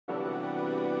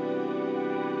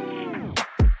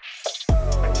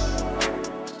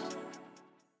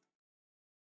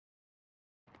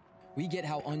We get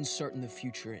how uncertain the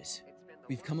future is.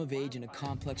 We've come of age in a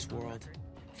complex world,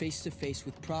 face to face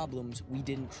with problems we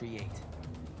didn't create.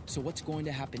 So what's going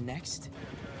to happen next?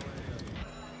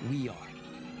 We are.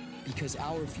 Because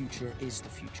our future is the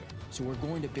future. So we're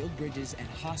going to build bridges and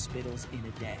hospitals in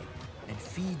a day and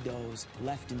feed those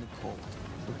left in the cold.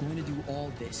 We're going to do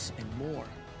all this and more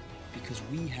because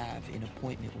we have an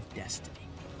appointment with destiny.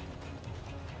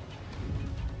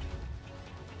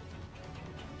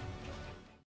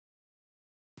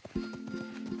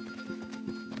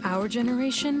 Our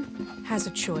generation has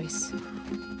a choice.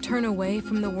 Turn away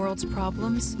from the world's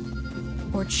problems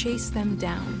or chase them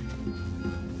down.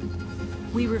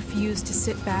 We refuse to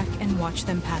sit back and watch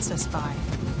them pass us by.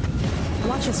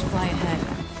 Watch us fly ahead.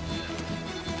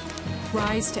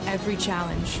 Rise to every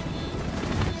challenge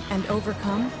and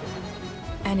overcome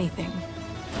anything.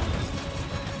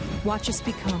 Watch us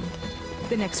become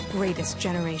the next greatest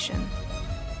generation.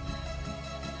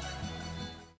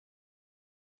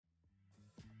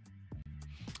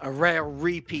 A rare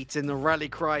repeat in the Rally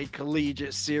Cry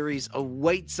Collegiate Series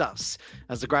awaits us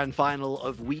as the grand final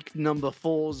of week number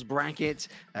 4's bracket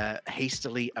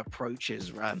hastily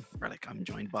approaches. Relic, I'm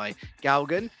joined by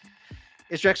Galgan.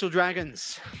 It's Drexel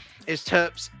Dragons. It's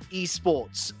Terps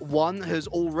Esports. One has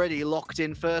already locked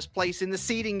in first place in the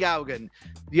seeding, Galgan.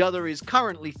 The other is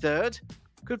currently third.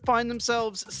 Could find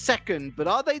themselves second, but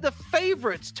are they the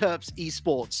favourites, Terps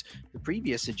Esports? The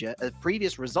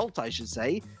previous result, I should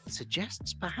say,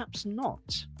 suggests perhaps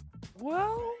not.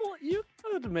 Well, you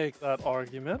could make that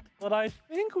argument, but I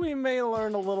think we may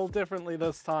learn a little differently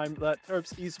this time that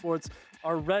Terps Esports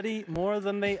are ready more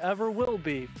than they ever will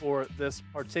be for this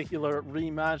particular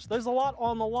rematch. There's a lot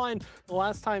on the line. The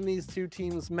last time these two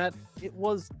teams met, it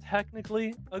was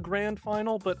technically a grand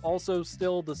final, but also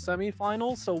still the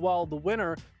semifinal. So while the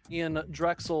winner in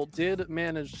Drexel did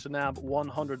manage to nab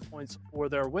 100 points for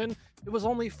their win, it was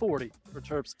only 40 for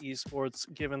Terps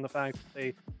Esports, given the fact that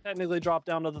they technically dropped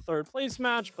down to the third place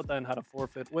match, but then had a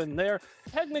forfeit win there.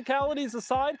 Technicalities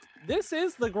aside, this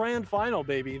is the grand final,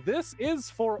 baby. This is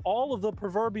for all of the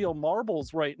proverbial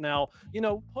marbles right now. You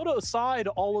know, put aside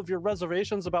all of your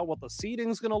reservations about what the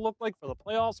seeding's going to look like for the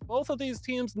playoffs. Both of these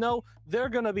teams know they're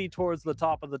going to be towards the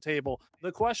top of the table.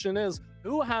 The question is,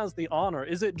 who has the honor?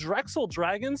 Is it Drexel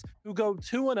Dragons, who go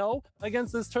 2-0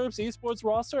 against this Terps Esports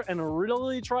roster and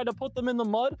really try to put them in the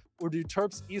mud? Or do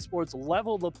Terps Esports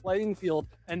level the playing field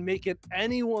and make it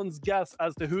anyone's guess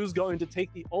as to who's going to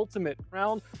take the ultimate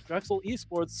crown? Drexel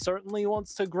Esports certainly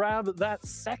wants to grab that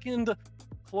second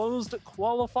closed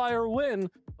qualifier win,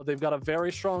 but they've got a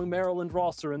very strong Maryland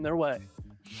roster in their way.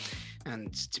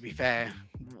 And to be fair,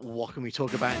 what can we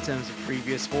talk about in terms of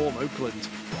previous form? Oakland,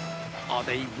 are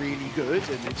they really good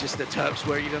and it's just the Terps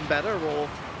were even better, or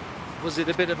was it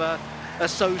a bit of a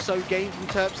so-so game from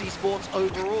Terps Esports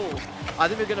overall? I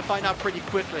think we're going to find out pretty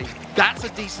quickly. That's a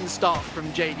decent start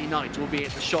from JD Knight,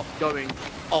 albeit the shot going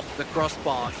off the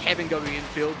crossbar. Kevin going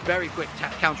infield, very quick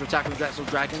counter-attack from Drexel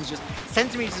Dragons, just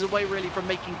centimeters away really from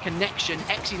making connection.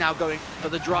 Hexy now going for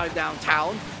the drive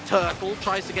downtown. Turtle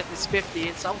tries to get this 50.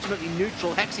 It's ultimately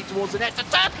neutral. Hexy towards the net. To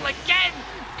Turtle again!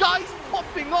 Guys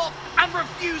popping off and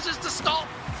refuses to stop.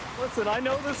 Listen, I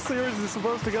know this series is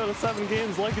supposed to go to 7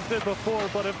 games like it did before,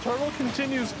 but if Turtle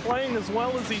continues playing as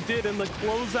well as he did in the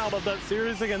closeout of that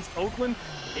series against Oakland,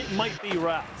 it might be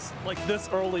wraps, like this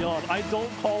early on. I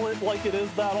don't call it like it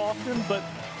is that often, but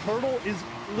Turtle is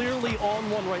clearly on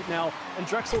one right now, and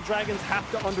Drexel Dragons have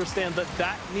to understand that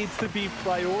that needs to be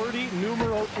priority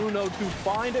numero uno to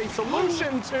find a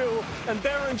solution to, and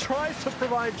Baron tries to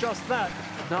provide just that,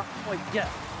 but not quite yet.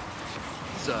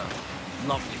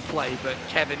 Lovely play, but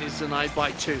Kevin is denied by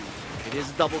 2. It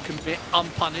is a double commit,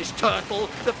 unpunished. Turtle,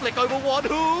 the flick over 1.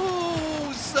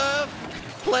 Ooh, Surf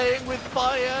playing with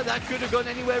fire. That could have gone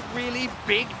anywhere really.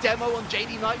 Big demo on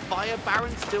JD Knight. Fire,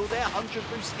 Baron still there. 100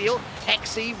 through steel.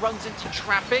 Hexy runs into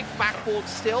traffic. Backboard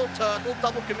still. Turtle,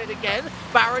 double commit again.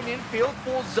 Baron infield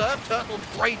for Zerf. Turtle,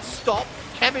 great stop.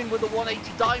 Kevin with a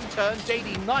 180 dime turn.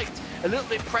 JD Knight a little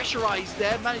bit pressurized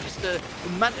there,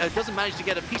 doesn't manage to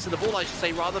get a piece of the ball, I should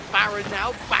say, rather. Baron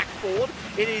now, backboard.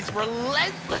 It is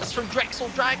relentless from Drexel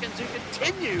Dragons, who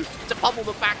continue to pummel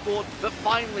the backboard, but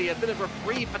finally a bit of a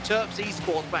reprieve for Terps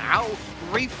Esports, but how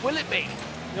brief will it be?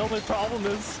 The only problem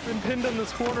is been pinned in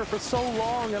this corner for so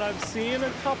long, and I've seen a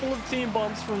couple of team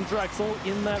bumps from Drexel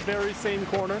in that very same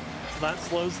corner. So that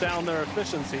slows down their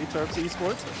efficiency. Terps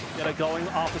Esports get it going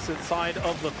opposite side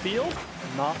of the field.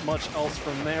 Not much else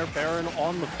from there. Baron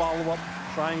on the follow-up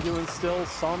trying to instill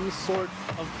some sort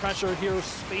of pressure here.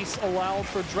 Space allowed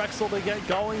for Drexel to get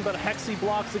going, but Hexy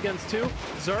blocks against two.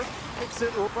 Zerf picks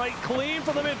it right clean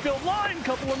for the midfield line.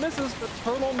 Couple of misses, but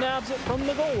Turtle nabs it from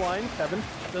the goal line. Kevin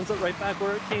sends it right back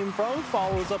where it came from,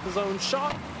 follows up his own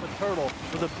shot, but Turtle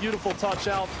with a beautiful touch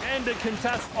out and a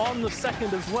contest on the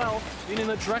second as well, meaning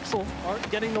that Drexel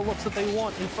aren't getting the looks that they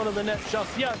want in front of the net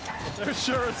just yet. They're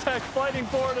sure as heck fighting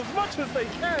for it as much as they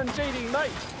can. JD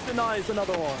Knight denies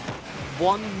another one.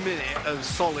 1 minute of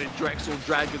solid Drexel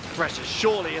Dragons pressure.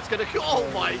 Surely it's going to... Oh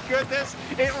my goodness!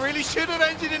 It really should have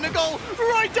ended in a goal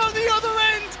right down the other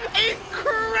end!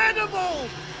 Incredible!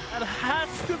 That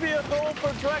has to be a goal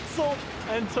for Drexel,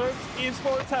 and Terps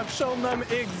Esports have shown them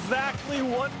exactly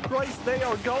what price they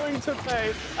are going to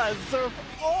pay, as Zerf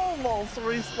almost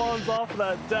respawns off of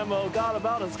that demo. Got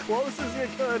about as close as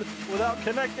you could without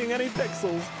connecting any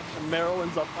pixels, and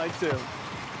Maryland's up by 2.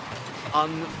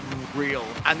 Unreal.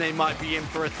 And they might be in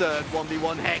for a third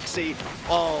 1v1 Hexy.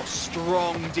 Oh,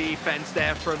 strong defense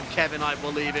there from Kevin, I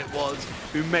believe it was,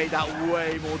 who made that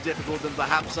way more difficult than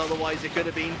perhaps otherwise it could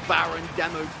have been. Baron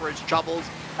demoed for his troubles.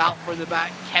 Out from the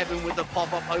back, Kevin with the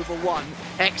pop-up over 1.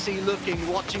 Hexy looking,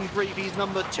 watching brief. He's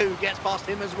number 2, gets past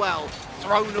him as well.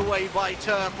 Thrown away by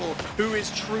Turtle, who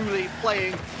is truly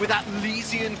playing with that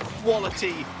Lesion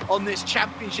quality on this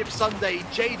Championship Sunday.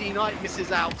 JD Knight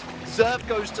misses out. Zerf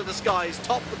goes to the skies,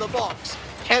 top of the box.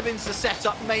 Kevin's the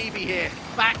setup maybe here.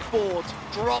 Backboard,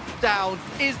 drop down.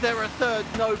 Is there a third?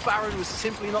 No, Baron was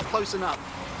simply not close enough.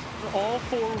 All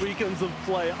 4 weekends of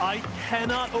play, I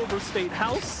cannot overstate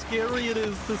how scary it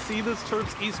is to see this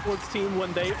Terps Esports team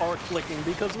when they are clicking,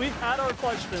 because we've had our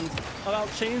questions about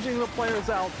changing the players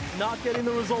out, not getting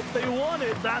the results they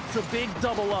wanted. That's a big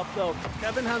double up, though.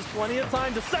 Kevin has plenty of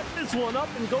time to set this one up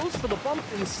and goes for the bump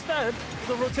instead.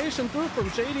 The rotation through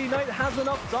from JD Knight has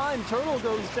enough time. Turtle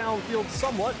goes downfield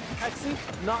somewhat. Hexy,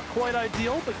 not quite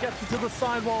ideal, but gets it to the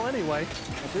sidewall anyway.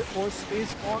 A bit more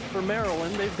space bought for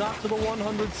Maryland. They've got to the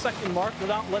 100-second mark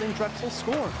without letting Drexel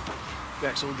score.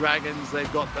 Drexel Dragons,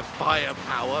 they've got the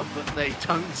firepower, but they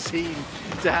don't seem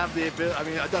to have the ability. I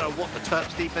mean, I don't know what the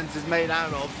Terps defense is made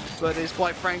out of, but it's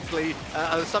quite frankly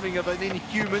something of an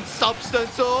inhuman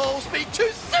substance. Oh, speak too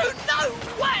soon! No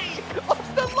way!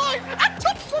 Off the line! And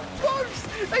touch so close!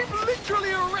 They've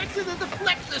literally erected a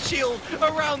deflector shield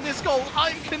around this goal.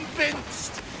 I'm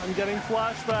convinced. I'm getting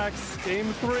flashbacks.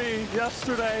 Game 3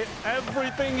 yesterday.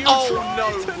 Everything you no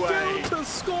try to way. do to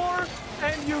score,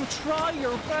 and you try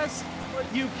your best, but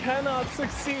you cannot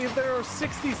succeed. There are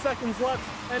 60 seconds left,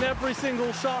 and every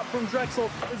single shot from Drexel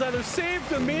is either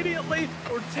saved immediately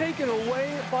or taken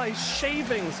away by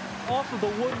shavings off of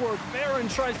the woodwork. Baron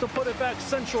tries to put it back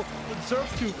central, but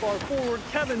Zerf too far forward,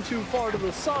 Kevin too far to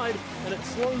the side, and it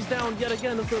slows down yet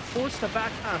again as they're forced to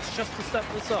back pass just to set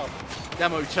this up.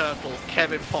 Demo Turtle,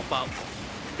 Kevin pop up,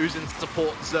 who's in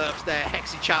support. Zerf's there.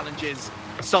 Hexy challenges,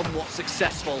 somewhat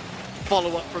successful.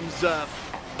 Follow up from Zerf.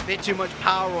 A bit too much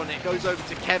power on it. Goes over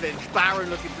to Kevin.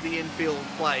 Baron looking for the infield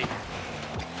play.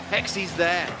 Hexy's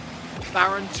there.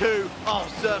 Baron 2.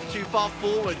 Oh, Zerf too far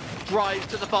forward. Drives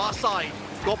to the far side.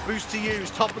 Got boost to use.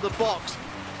 Top of the box.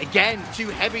 Again, too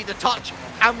heavy to touch.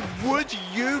 And would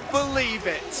you believe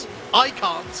it? I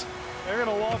can't. They're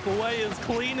going to walk away as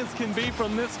clean as can be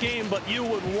from this game, but you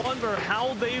would wonder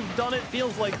how they've done it.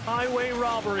 Feels like highway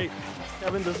robbery.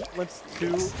 Kevin just flips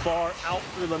too far out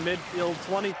through the midfield.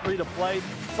 23 to play.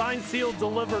 Signed, sealed,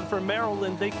 delivered for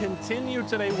Maryland. They continue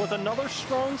today with another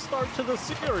strong start to the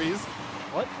series.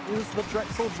 What is the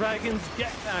Drexel Dragons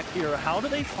get back here? How do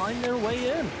they find their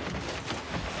way in?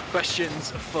 Questions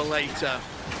for later.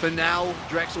 For now,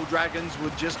 Drexel Dragons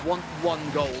would just want 1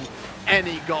 goal.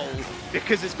 Any goal,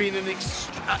 because it's been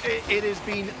it has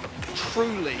been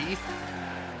truly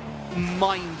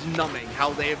mind-numbing how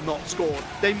they have not scored.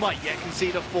 They might yet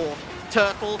concede a 4th.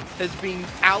 Turtle has been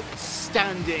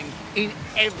outstanding in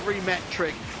every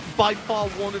metric. By far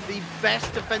one of the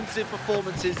best defensive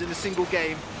performances in a single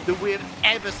game that we have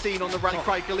ever seen on the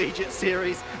Rallycry Collegiate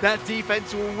series. That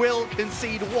defense will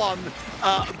concede 1,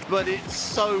 but it's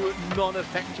so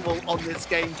non-effectual on this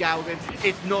game, Galgan.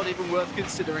 It's not even worth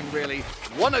considering, really.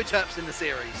 1-0 Terps in the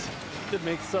series. Could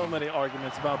make so many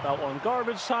arguments about that one.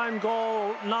 Garbage time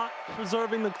goal, not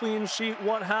preserving the clean sheet,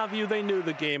 what have you. They knew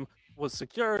the game was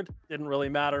secured. Didn't really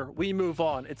matter. We move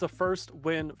on. It's a first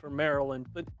win for Maryland,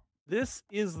 but this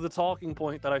is the talking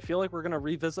point that I feel like we're going to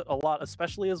revisit a lot,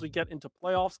 especially as we get into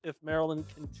playoffs if Maryland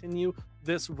continue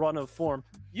this run of form.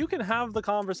 You can have the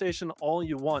conversation all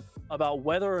you want about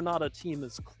whether or not a team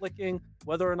is clicking,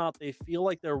 whether or not they feel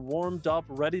like they're warmed up,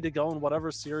 ready to go in whatever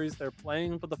series they're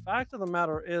playing. But the fact of the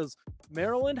matter is,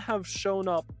 Maryland have shown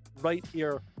up right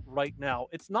here, right now.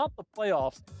 It's not the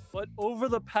playoffs, but over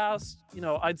the past,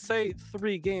 I'd say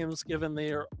 3 games, given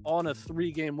they're on a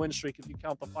 3-game win streak if you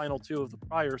count the final 2 of the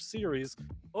prior series,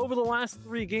 over the last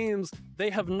 3 games, they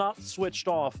have not switched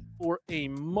off for a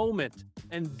moment.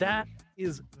 And that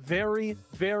is very,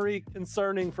 very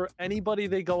concerning for anybody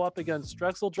they go up against.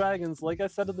 Drexel Dragons, like I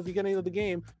said at the beginning of the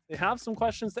game, they have some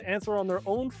questions to answer on their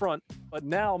own front, but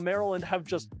now Maryland have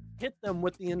just hit them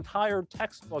with the entire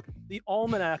textbook, the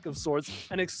almanac of sorts,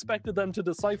 and expected them to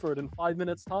decipher it in 5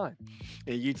 minutes' time.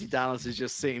 Yeah, UT Dallas is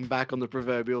just sitting back on the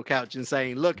proverbial couch and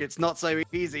saying, look, it's not so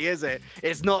easy, is it?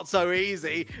 It's not so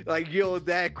easy. Like, you're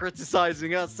there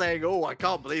criticizing us, saying, oh, I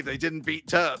can't believe they didn't beat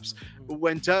Terps.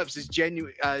 When Terps is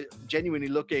genuinely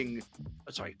looking...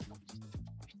 Oh, sorry,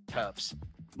 Terps.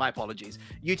 My apologies.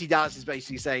 UT Dallas is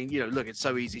basically saying, look, it's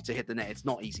so easy to hit the net. It's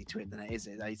not easy to hit the net, is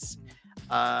it? It's...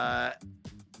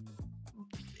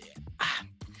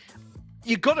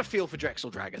 You got to feel for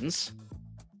Drexel Dragons.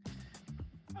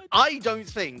 I don't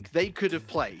think they could have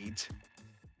played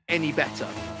any better.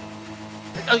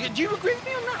 Do you agree with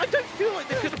me on that? I don't feel like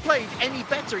they could have played any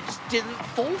better. It just didn't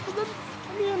fall for them.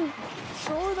 I mean,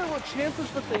 sure, there were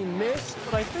chances that they missed,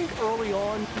 but I think early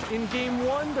on in game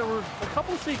 1, there were a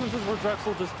couple of sequences where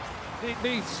Drexel just...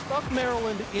 They stuck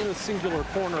Maryland in a singular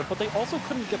corner, but they also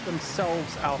couldn't get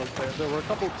themselves out of there. There were a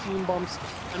couple of team bumps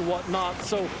and whatnot,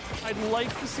 so I'd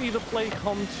like to see the play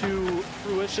come to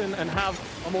fruition and have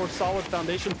a more solid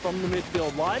foundation from the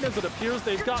midfield line, as it appears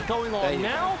they've got going on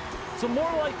now. So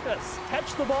more like this.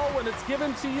 Catch the ball when it's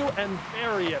given to you and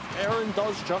bury it. Aaron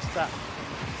does just that.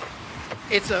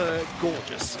 It's a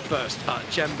gorgeous first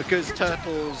touch, and because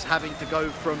Turtle's having to go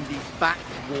from the back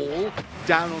wall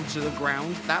down onto the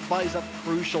ground, that buys up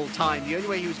crucial time. The only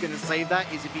way he was going to save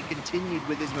that is if he continued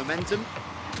with his momentum.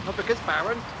 Not because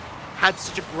Baron had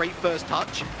such a great first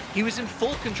touch. He was in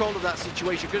full control of that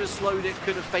situation. Could have slowed it,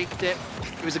 could have faked it.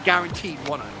 It was a guaranteed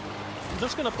 1-0. I'm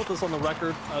just going to put this on the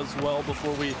record as well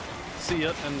before we see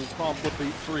it and promptly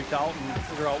freak out and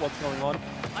figure out what's going on.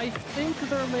 I think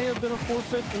there may have been a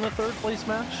forfeit in the 3rd place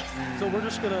match, so we're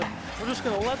just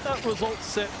gonna let that result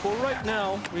sit. For right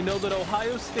now, we know that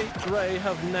Ohio State Gray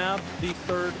have nabbed the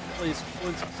 3rd place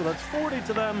points, so that's 40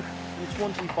 to them and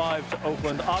 25 to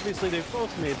Oakland. Obviously, they've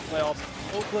both made playoffs.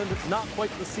 Oakland, not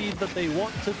quite the seed that they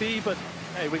want to be, but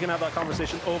hey, we can have that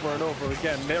conversation over and over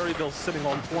again. Maryville's sitting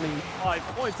on 25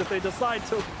 points if they decide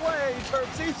to play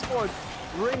Terps Esports,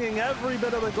 bringing every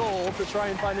bit of the goal to try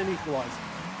and find an equalizer.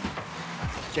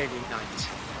 JD Knight.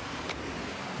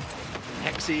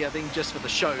 Hexy, I think, just for the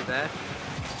show there.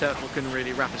 Turtle couldn't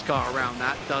really wrap his car around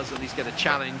that. Does at least get a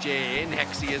challenge in.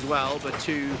 Hexy as well, but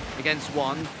 2 against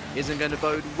 1 isn't going to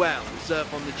bode well.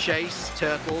 Zerf on the chase.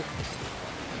 Turtle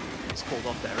is called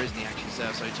off there, isn't he, actually,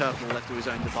 Zerf? So Turtle left to his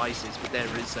own devices, but there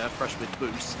is Fresh with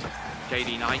boost.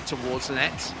 JD Knight towards the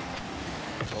net.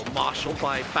 Well, marshaled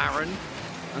by Baron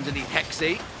underneath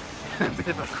Hexy. A bit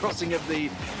of a crossing of the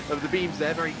beams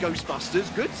there, very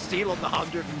Ghostbusters. Good steal on the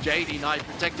 100 from JD Knight,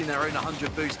 protecting their own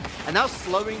 100 boost, and now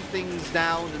slowing things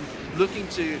down and looking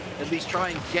to at least try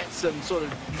and get some sort of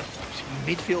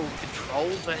midfield control.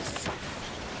 But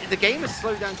the game has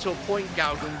slowed down to a point,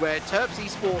 Galgan, where Terps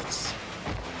Esports,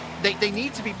 they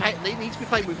need to be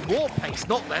playing with more pace,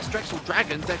 not less. Drexel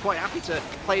Dragons, they're quite happy to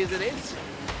play as it is.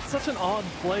 Such an odd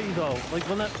play, though. Like,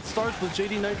 when that starts with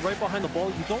JD Knight right behind the ball,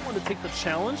 you don't want to take the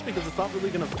challenge because it's not really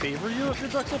going to favor you if you're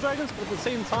Drexel Dragons, but at the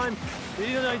same time,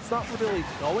 JD Knight's not really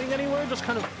going anywhere, just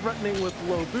kind of threatening with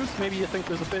low boost. Maybe you think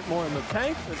there's a bit more in the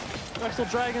tank, but Drexel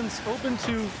Dragons open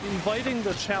to inviting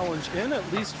the challenge in,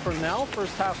 at least for now.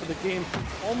 First half of the game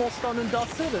almost done and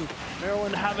dusted, and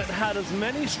Maryland haven't had as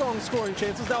many strong scoring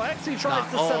chances. Now, Hexy tries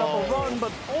to set up a run,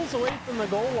 but pulls away from the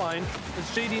goal line as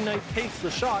JD Knight takes the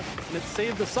shot, and it's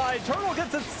saved aside. Turtle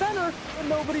gets it center, and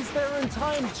nobody's there in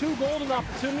time. 2 golden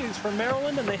opportunities for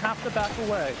Maryland, and they have to back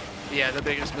away. Yeah, the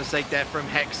biggest mistake there from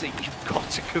Hexy. You've got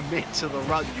to commit to the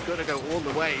run. You've got to go all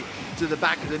the way to the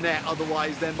back of the net.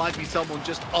 Otherwise, there might be someone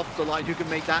just off the line who can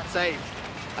make that save.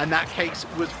 And that case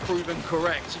was proven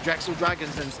correct. Drexel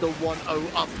Dragons then still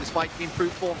 1-0 up despite the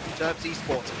improved form from Terps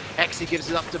Esports. Hexy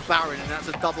gives it up to Baron, and that's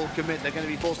a double commit. They're going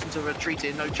to be forced into a retreat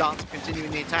here. No chance of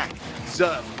continuing the attack.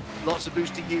 Zerf, lots of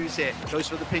boost to use here. Goes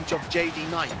for the pinch off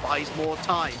JD Knight, buys more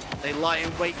time. They lie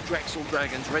in wait, Drexel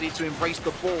Dragons, ready to embrace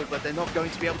the ball, but they're not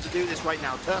going to be able to do this right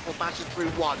now. Turtle bashes through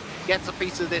 1, gets a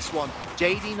piece of this one.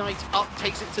 JD Knight up,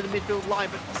 takes it to the midfield line,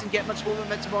 but doesn't get much more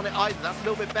momentum on it either. That's a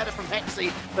little bit better from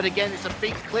Hexy, but again, it's a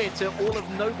big clear to all of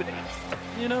nobody.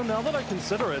 You know, now that I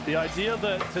consider it, the idea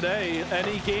that today,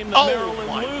 any game that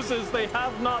Maryland loses, they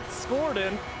have not scored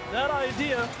in, that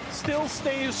idea still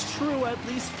stays true, at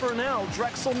least for now.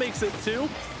 Drexel makes it 2.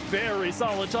 very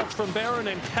solid touch from Baron,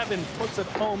 and Kevin puts it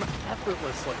home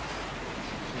effortlessly.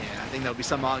 Yeah, I think there'll be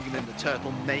some argument that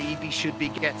Turtle maybe should be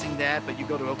getting there, but you've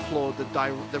got to applaud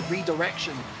the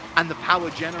redirection and the power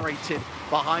generated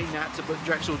behind that to put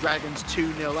Drexel Dragons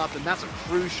 2-0 up, and that's a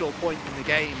crucial point in the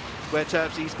game where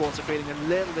Terps Esports are feeling a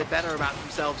little bit better about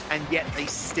themselves, and yet they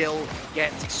still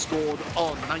get scored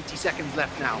on. 90 seconds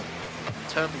left now.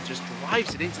 Turtle just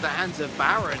drives it into the hands of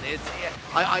Baron.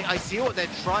 I see what they're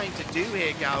trying to do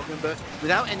here, Galgan, but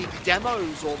without any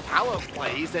demos or power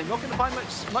plays, they're not going to find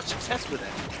much success with it.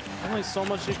 Only so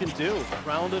much you can do.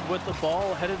 Rounded with the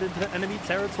ball, headed into enemy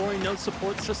territory, no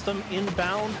support system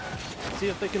inbound. See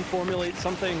if they can formulate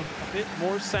something a bit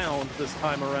more sound this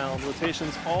time around.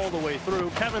 Rotations all the way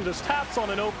through. Kevin just taps on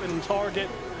an open target,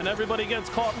 and everybody gets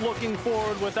caught looking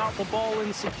forward without the ball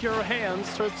in secure hands.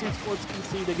 Terps Esports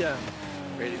concede again.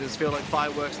 Really does feel like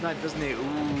fireworks night, doesn't it?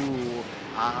 Ooh.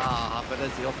 But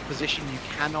as the opposition, you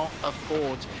cannot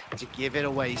afford to give it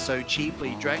away so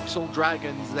cheaply. Drexel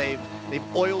Dragons, they've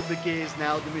oiled the gears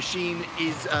now. The machine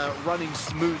is running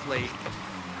smoothly.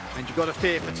 And you've got to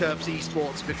fear for Terps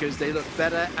Esports because they look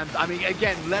better. And I mean,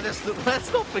 again, let's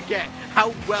not forget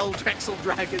how well Drexel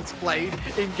Dragons played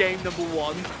in game number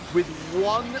 1 with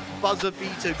one buzzer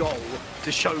beater goal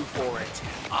to show for it.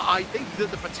 I think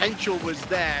that the potential was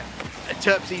there.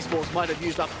 Terps Esports might have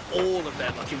used up all of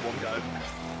their luck in one go.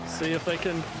 See if they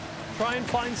can try and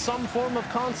find some form of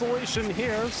consolation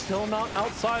here. Still not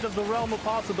outside of the realm of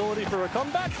possibility for a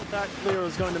comeback, but that clear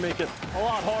is going to make it a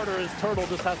lot harder as Turtle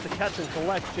just has to catch and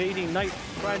collect. JD Knight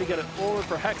trying to get it forward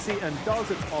for Hexy and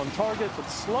does. It's on target, but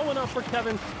slow enough for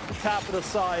Kevin to tap it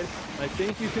aside. I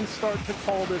think you can start to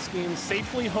call this game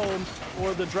safely home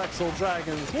for the Drexel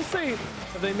Dragons. We'll see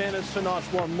if they manage to notch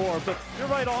one more, but you're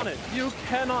right on it. You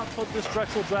cannot put this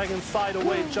Drexel Dragons side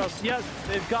away just yet.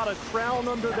 They've got a crown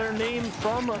under their name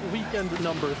from weekend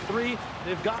number 3.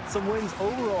 They've got some wins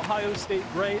over Ohio State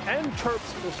Gray and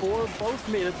Terps before. Both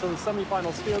made it to the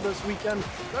semifinal sphere this weekend.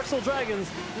 Drexel Dragons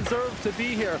deserve to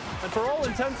be here, and for all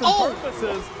intents and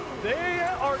purposes, they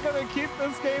are going to keep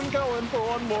this game going for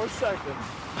one more second.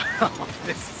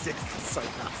 This is so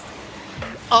nasty.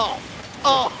 Oh,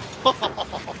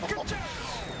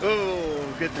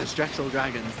 goodness, Drexel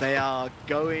Dragons. They are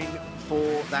going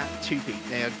for that 2-peat.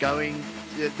 They are going,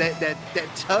 they're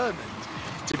determined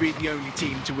to be the only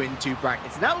team to win 2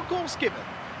 brackets. Now, of course, given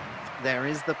there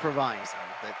is the proviso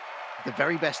that the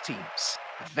very best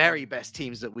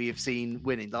teams that we have seen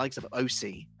winning, the likes of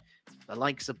OC, the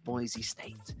likes of Boise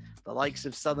State, the likes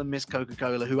of Southern Miss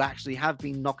Coca-Cola, who actually have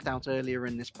been knocked out earlier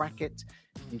in this bracket,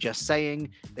 and just saying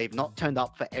they've not turned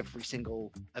up for every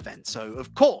single event. So,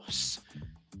 of course,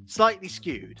 slightly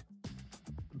skewed,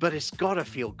 but it's got to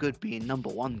feel good being number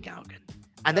 1, Galgan.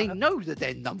 And they know that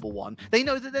they're number 1. They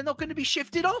know that they're not going to be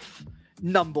shifted off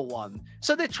number 1.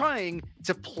 So they're trying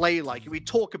to play like it. We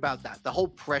talk about that, the whole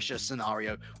pressure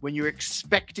scenario. When you're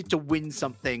expected to win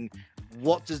something,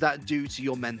 what does that do to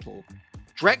your mental?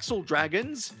 Drexel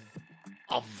Dragons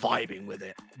are vibing with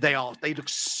it. They look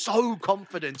so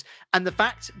confident. And the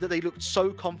fact that they looked so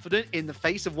confident in the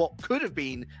face of what could have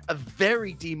been a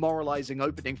very demoralizing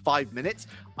opening 5 minutes,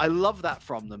 I love that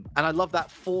from them. And I love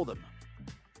that for them.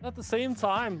 At the same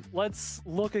time, let's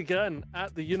look again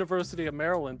at the University of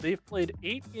Maryland. They've played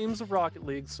 8 games of Rocket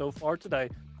League so far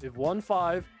today. They've won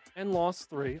 5 and lost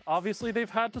 3. Obviously, they've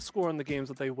had to score in the games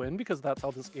that they win because that's how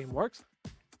this game works.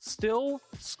 Still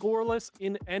scoreless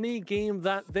in any game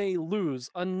that they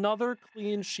lose. Another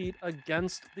clean sheet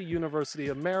against the University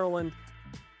of Maryland.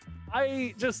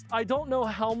 I don't know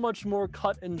how much more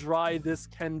cut and dry this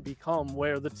can become,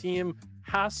 where the team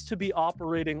has to be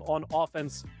operating on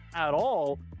offense at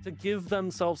all to give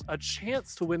themselves a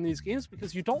chance to win these games,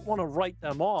 because you don't want to write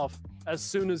them off as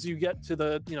soon as you get to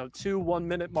the 2-1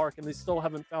 minute mark and they still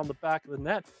haven't found the back of the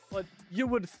net. But you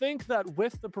would think that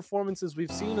with the performances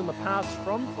we've seen in the past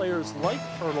from players like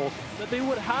Turtle, that they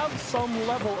would have some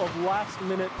level of last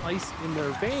minute ice in their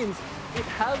veins. It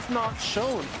has not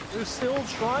shown. They're still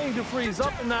trying to freeze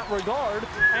up in that regard,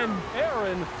 and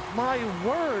Baron, my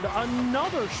word,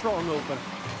 another strong opener.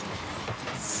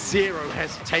 Zero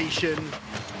hesitation,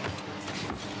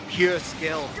 pure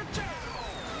skill.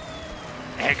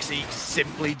 Hexy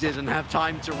simply didn't have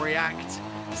time to react.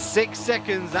 6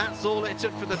 seconds, that's all it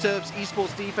took for the Terps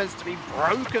Esports defense to be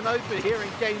broken open here in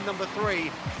game number 3.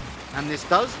 And this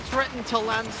does threaten to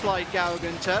landslide,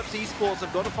 Galgan. Terps Esports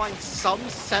have got to find some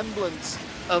semblance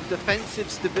of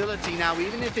defensive stability now,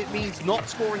 even if it means not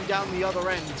scoring down the other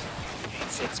end.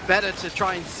 It's better to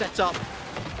try and set up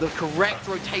the correct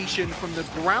rotation from the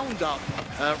ground up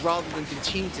rather than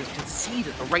continue to concede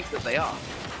at the rate that they are.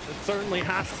 it certainly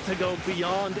has to go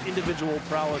beyond individual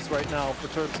prowess right now for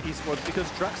Terps Esports, because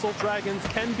Drexel Dragons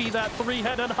can be that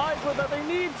three-headed hydra that they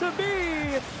need to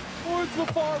be. Towards the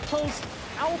far post,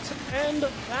 out and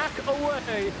back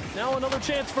away. Now another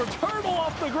chance for Turtle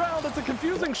off the ground. It's a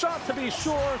confusing shot to be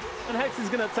sure, and Hexy's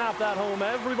gonna tap that home.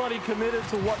 Everybody committed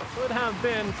to what could have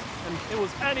been, and it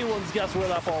was anyone's guess where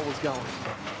that ball was going.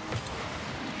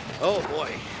 Oh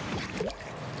boy.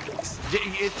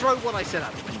 Throw what I said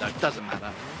out the window. Doesn't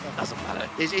matter. Doesn't matter.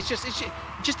 It's just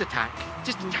attack.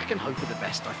 Just attack and hope for the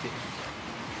best, I think.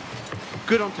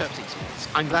 Good on Terps Esports.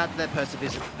 I'm glad their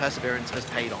perseverance has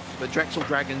paid off, but Drexel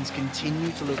Dragons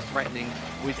continue to look threatening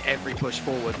with every push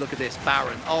forward. Look at this,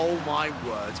 Baron. Oh my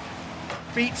word.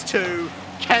 Beats 2.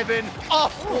 Kevin. Oh,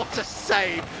 what a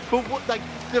save. But what, like,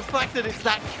 the fact that it's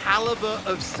that caliber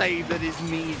of save that is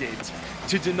needed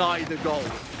to deny the goal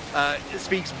it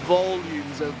speaks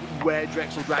volumes of where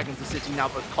Drexel Dragons are sitting now,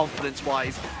 both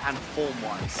confidence-wise and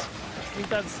form-wise. I think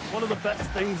that's one of the best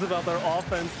things about their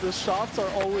offense. The shots are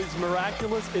always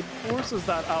miraculous. It forces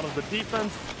that out of the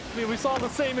defense. I mean, we saw the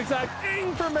same exact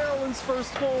thing for Maryland's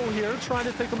first goal here, trying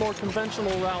to take a more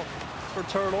conventional route for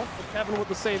Turtle. But Kevin with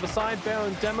the save aside.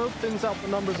 Baron demo thins out the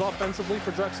numbers offensively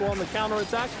for Drexel on the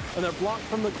counterattack, and they're blocked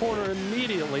from the corner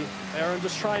immediately. Baron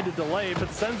just trying to delay, but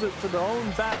sends it to their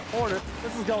own back corner.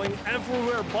 This is going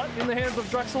everywhere but in the hands of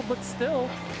Drexel, but still,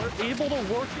 they're able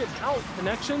to work it out.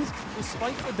 Connections,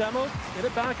 despite the demo, get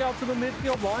it back out to the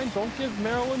midfield line. Don't give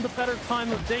Maryland the better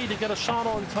time of day to get a shot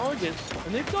on target,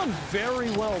 and they've done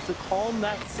very well to calm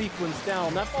that sequence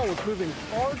down. That ball was moving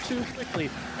far too quickly,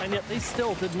 and yet they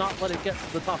still did not let it get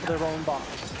to the top of their own box.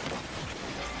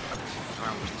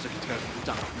 Just looking to go for the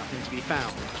dunk. Nothing to be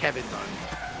found. Kevin,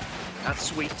 though. That's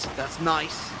sweet. That's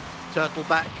nice. Turtle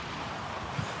back.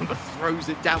 But throws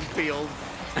it downfield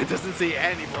and doesn't see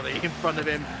anybody in front of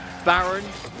him. Baron.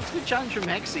 It's a good challenge from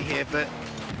Hexy here, but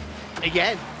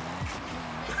again,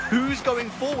 who's going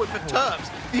forward for Terps?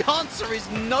 The answer is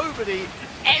nobody.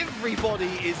 Everybody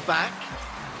is back.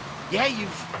 Yeah,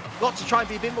 you've got to try and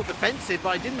be a bit more defensive, but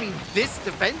I didn't mean this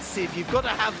defensive. You've got to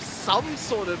have some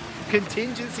sort of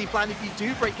contingency plan if you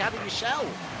do break out of your shell.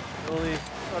 Really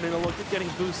starting to look at getting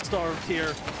boost starved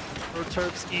here for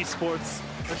Terps Esports.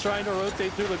 They're trying to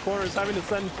rotate through the corners, having to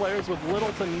send players with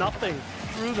little to nothing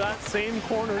through that same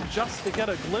corner just to get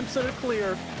a glimpse at a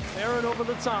clear. Aaron over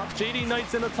the top. JD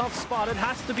Knight's in a tough spot. It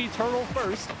has to be Turtle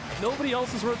first. Nobody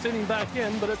else is rotating back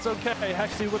in, but it's okay.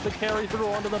 Hexy with the carry through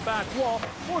onto the back wall.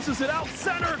 Forces it out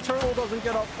center. Turtle doesn't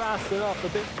get up fast enough. A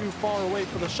bit too far away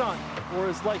for the shot for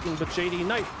his liking, but JD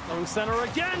Knight going center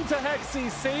again to Hexy.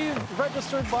 Save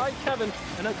registered by Kevin,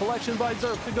 and a collection by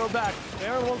Zerf to go back.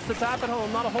 Aaron wants to tap it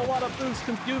home. Not a whole lot of boost.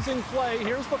 Confusing play.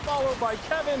 Here's the follow by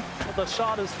Kevin, but the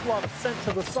shot is fluffed, sent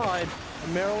to the side.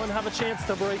 And Maryland have a chance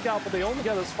to break out, but they only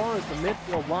get as far as the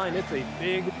midfield line. It's a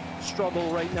big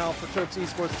struggle right now for Terps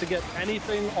Esports to get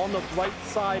anything on the right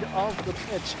side of the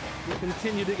pitch. We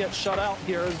continue to get shut out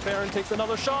here as Baron takes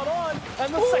another shot on,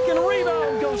 and the second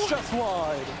rebound goes just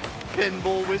wide.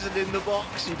 Pinball wizard in the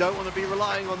box. You don't want to be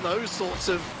relying on those sorts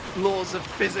of laws of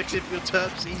physics if you're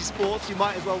Terps Esports. You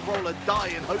might as well roll a die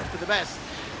and hope for the best.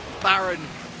 Baron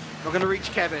not going to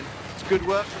reach Kevin. Good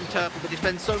work from Turtle, but he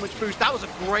spends so much boost. That was a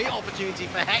great opportunity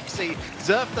for Hexy.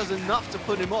 Zerf does enough to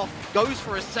put him off. Goes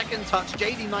for a second touch.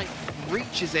 JD Knight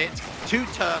reaches it to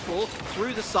Turtle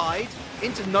through the side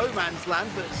into no man's land,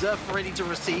 but Zerf ready to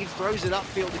receive. Throws it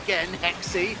upfield again.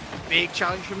 Hexy. Big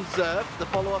challenge from Zerf. The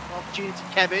follow-up opportunity.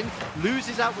 Kevin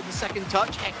loses out with the second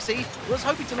touch. Hexy was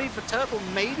hoping to lead for Turtle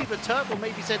maybe, but Turtle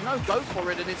maybe said no, go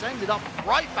for it, and it's ended up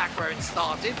right back where it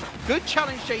started. Good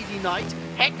challenge, JD Knight.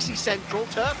 Hexy central.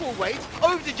 Turtle waits.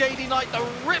 Over to JD Knight. The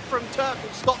rip from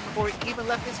Turtle stopped before it even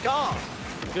left his car.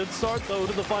 Good start, though,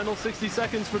 to the final 60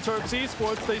 seconds for Terps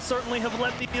Esports. They certainly have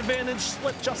let the advantage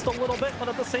slip just a little bit, but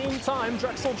at the same time,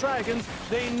 Drexel Dragons,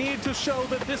 they need to show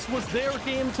that this was their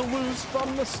game to lose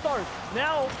from the start.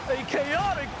 Now, a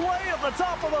chaotic play at the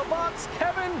top of the box.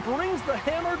 Kevin brings the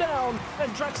hammer down,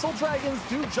 and Drexel Dragons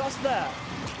do just that.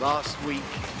 Last week,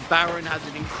 Baron has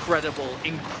an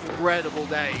incredible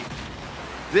day.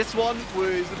 This one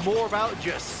was more about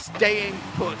just staying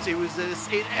put. It was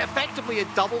effectively a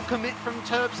double commit from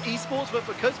Terps Esports, but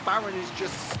because Baron is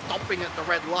just stopping at the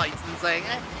red lights and saying,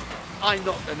 I'm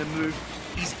not going to move,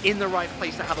 he's in the right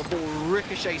place to have a ball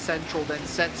ricochet central, then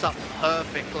sets up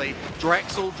perfectly.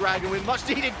 Drexel Dragon with much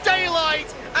needed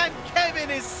daylight, and Kevin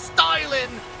is styling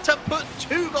to put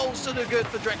 2 goals to the good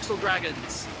for Drexel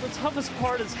Dragons. The toughest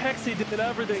part is Hexy did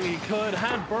everything he could,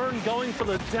 had Burn going for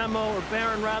the demo, or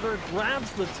Baron rather,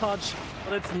 grabs the touch,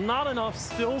 but it's not enough,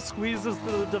 still squeezes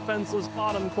through the defenseless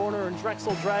bottom corner, and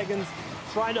Drexel Dragons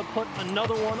try to put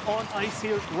another one on ice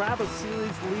here, grab a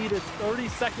series lead. It's 30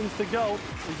 seconds to go.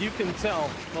 You can tell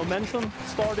momentum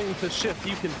starting to shift.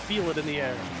 You can feel it in the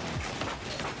air.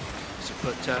 So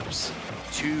put Terps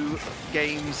 2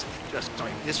 games,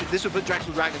 sorry, this would put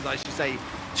Drexel Dragons, I should say,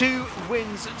 2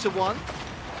 wins to 1.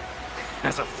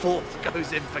 As a 4th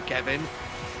goes in for Kevin.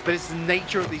 But it's the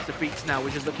nature of these defeats now,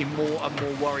 which is looking more and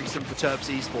more worrisome for Terps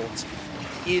Esports.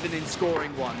 Even in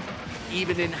scoring 1,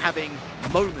 even in having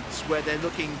moments where they're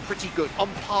looking pretty good, on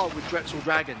par with Drexel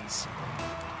Dragons.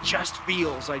 Just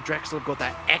feels like Drexel have got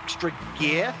that extra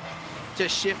gear to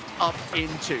shift up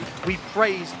into. We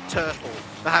praised Turtle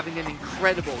for having an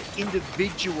incredible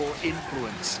individual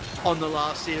influence on the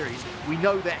last series. We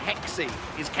know that Hexy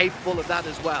is capable of that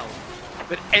as well.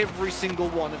 But every single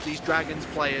one of these Dragons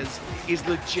players is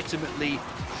legitimately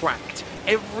cracked.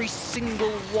 Every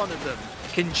single one of them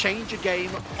can change a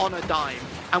game on a dime,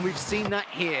 and we've seen that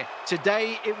here.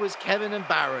 Today it was Kevin and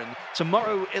Baron.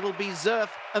 Tomorrow it'll be Zerf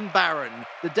and Baron.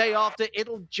 The day after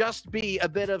it'll just be a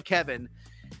bit of Kevin.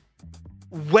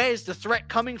 Where's the threat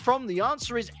coming from? The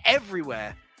answer is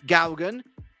everywhere, Gaugan,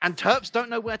 and Terps don't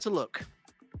know where to look.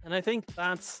 And I think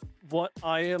that's what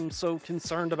I am so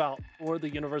concerned about for the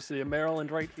University of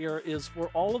Maryland right here, is for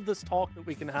all of this talk that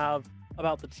we can have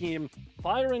about the team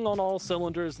firing on all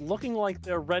cylinders, looking like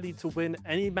they're ready to win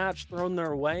any match thrown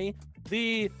their way.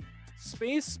 The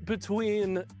space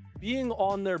between being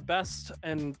on their best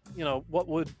and, you know,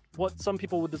 what some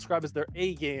people would describe as their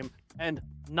A game and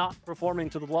not performing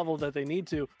to the level that they need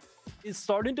to is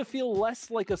starting to feel less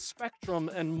like a spectrum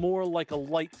and more like a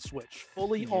light switch,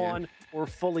 fully on or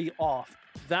fully off.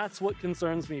 That's what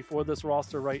concerns me for this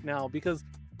roster right now, because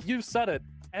you said it,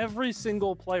 every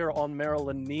single player on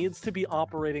Maryland needs to be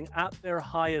operating at their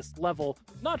highest level,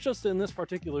 not just in this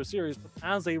particular series, but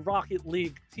as a Rocket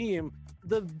League team.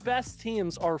 The best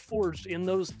teams are forged in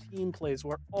those team plays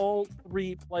where all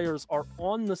 3 players are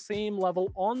on the same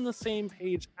level, on the same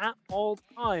page at all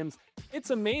times.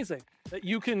 It's amazing that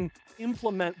you can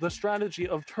implement the strategy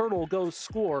of Turtle goes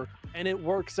score and it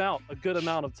works out a good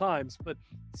amount of times, but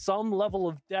some level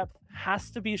of depth has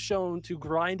to be shown to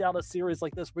grind out a series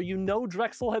like this, where you know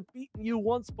Drexel have beaten you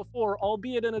once before,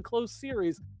 albeit in a close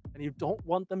series, and you don't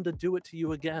want them to do it to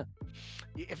you again.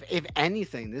 If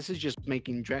anything, this is just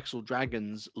making Drexel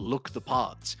Dragons look the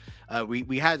part.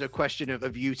 We had a question of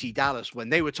UT Dallas when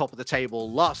they were top of the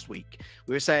table last week.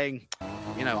 We were saying,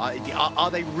 you know,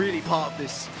 are they really part of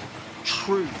this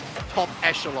true top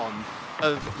echelon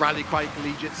of Rally Cry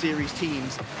Collegiate Series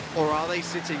teams, or are they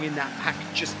sitting in that pack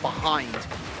just behind?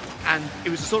 And it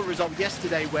was a sort of result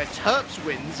yesterday where Terps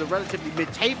wins a relatively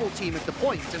mid-table team at the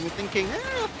point, and we're thinking,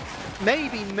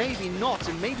 maybe, maybe not,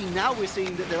 and maybe now we're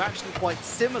seeing that they're actually quite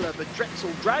similar, but Drexel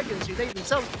Dragons, who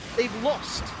they've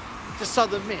lost to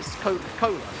Southern Miss,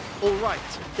 Coca-Cola, all right.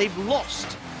 They've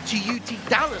lost to UT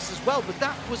Dallas as well, but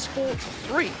that was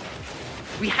 4-3.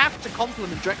 We have to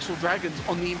compliment Drexel Dragons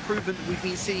on the improvement we've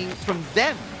been seeing from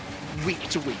them week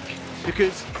to week,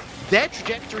 because their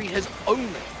trajectory has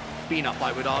only been up,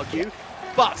 I would argue,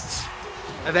 but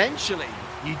eventually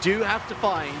you do have to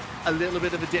find a little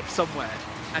bit of a dip somewhere.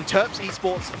 And Terps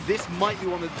Esports, this might be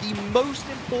one of the most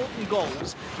important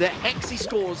goals that Hexy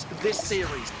scores this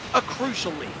series, a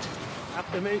crucial lead.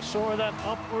 Have to make sure that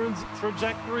upwards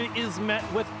trajectory is met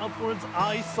with upwards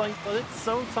eyesight, but it's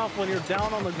so tough when you're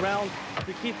down on the ground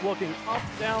to keep looking up,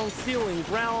 down, ceiling,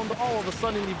 ground. All of a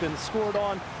sudden you've been scored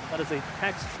on. That is a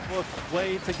textbook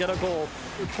way to get a goal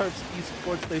for Terps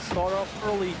Esports. They start off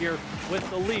early here with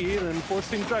the lead and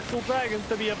forcing Drexel Dragons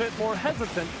to be a bit more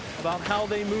hesitant about how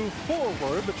they move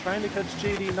forward, but trying to catch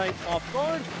JD Knight off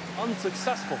guard,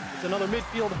 unsuccessful. It's another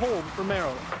midfield hold for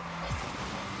Maryland.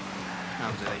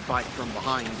 How do they fight from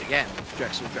behind again?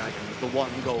 Drexel Dragons, the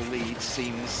 1-goal lead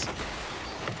seems,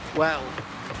 well,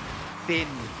 thin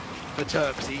for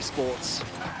Terps Esports.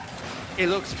 It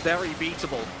looks very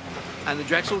beatable, and the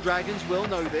Drexel Dragons will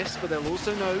know this, but they'll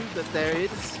also know that there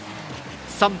is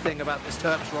something about this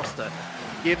Terps roster.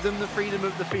 Give them the freedom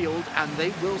of the field, and they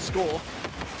will score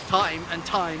time and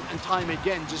time and time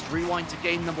again. Just rewind to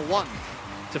game number 1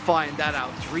 to find that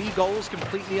out. 3 goals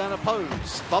completely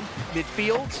unopposed. Bump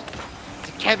midfield.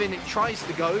 Kevin, it tries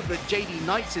to go, but JD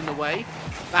Knight's in the way.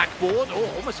 Backboard,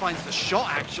 almost finds the shot,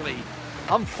 actually.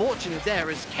 Unfortunate there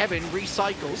as Kevin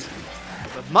recycles.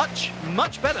 But much,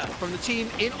 much better from the team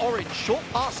in orange. Short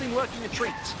passing working a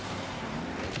treat.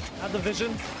 Had the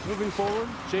vision, moving forward.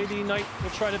 JD Knight will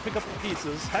try to pick up the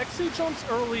pieces. Hexy jumps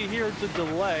early here to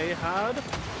delay. Had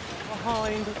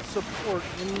behind support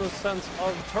in the sense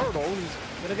of Turtle. He's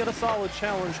going to get a solid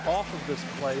challenge off of this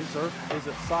play. Zerf plays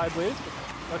it sideways,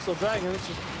 but Drexel Dragons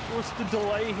just forced to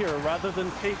delay here rather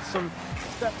than take some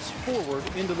steps forward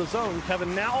into the zone.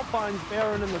 Kevin now finds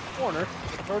Baron in the corner.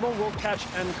 The Turtle will catch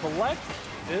and collect.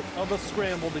 Bit of a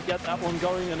scramble to get that one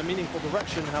going in a meaningful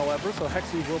direction, however, so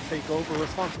Hexy will take over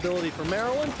responsibility for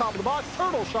Maryland. Top of the box,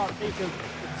 Turtle shot taken.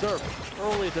 Observe.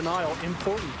 Early denial,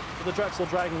 important for the Drexel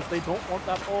Dragons. They don't want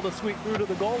that ball to sweep through to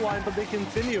the goal line, but they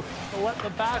continue to let the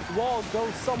back wall go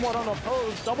somewhat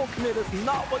unopposed. Double commit is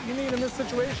not what you need in this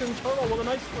situation. Turtle with a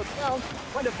nice foot down,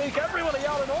 trying to fake everybody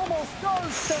out, and almost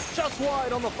does set just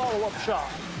wide on the follow-up shot.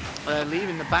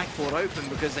 Leaving the backboard open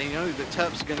because they know the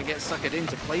Terps are going to get suckered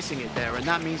into placing it there, and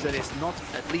that means that it's not,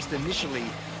 at least initially,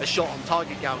 a shot on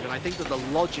target, Galgan. I think that the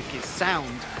logic is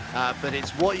sound, but it's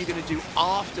what you're going to do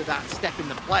after that step in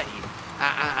the play,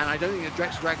 and I don't think the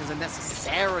Drexel Dragons are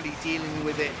necessarily dealing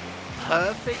with it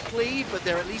perfectly, but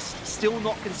they're at least still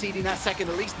not conceding that second,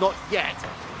 at least not yet.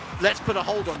 Let's put a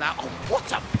hold on that. Oh,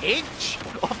 what a pinch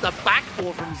off the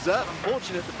backboard from Zert.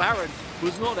 Unfortunate the Baron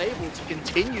was not able to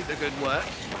continue the good work.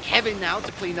 Kevin now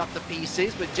to clean up the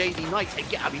pieces, but JD Knight,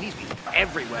 again, I mean, he's been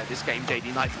everywhere this game,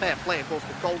 JD Knight. Fair play, of course,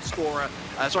 the goal scorer.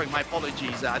 Sorry, my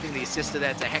apologies. I think the assist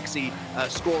there to Hexy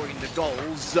scoring the goal.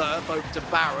 Zerf over to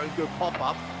Baron, good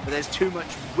pop-up, but there's too much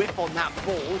whip on that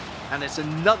ball, and it's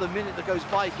another minute that goes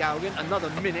by, Galgan.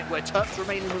 Another minute where Terps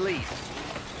remain in the lead.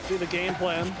 See the game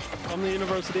plan from the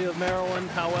University of Maryland,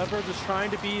 however, just trying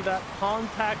to be that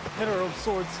contact hitter of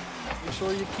sorts. Make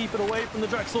sure you keep it away from the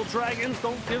Drexel Dragons.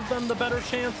 Don't give them the better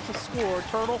chance to score.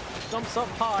 Turtle jumps up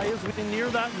high as we near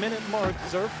that minute mark.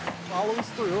 Zerf follows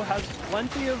through, has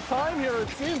plenty of time here, it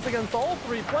seems, against all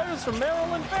three players from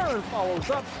Maryland. Baron follows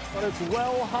up, but it's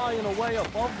well high and away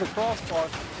above the crossbar.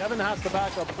 Kevin has to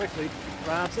back up quickly.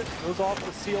 Grabs it, goes off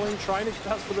the ceiling, trying to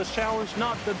contest for this challenge.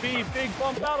 Not to be. Big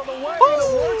bump out of the way.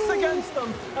 It works against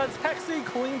them as Hexy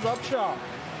cleans up shop.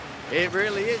 It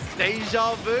really is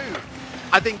deja vu.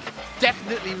 I think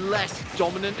definitely less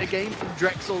dominant a game from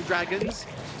Drexel Dragons.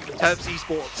 Terps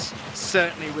Esports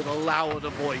certainly with a louder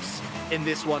voice in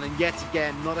this one, and yet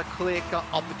again, not a clear-cut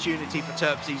opportunity for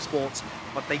Terps Esports,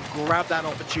 but they grab that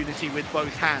opportunity with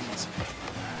both hands.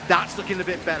 That's looking a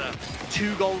bit better.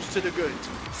 2 goals to the good.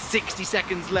 60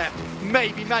 seconds left.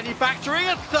 Maybe manufacturing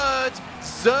a third.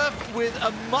 Zerf with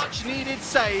a much-needed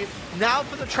save. Now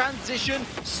for the transition.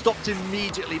 Stopped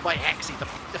immediately by Hexy. The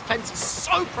defense is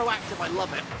so proactive. I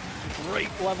love it. Great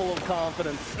level of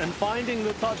confidence. And finding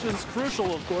the touches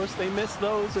crucial, of course. They miss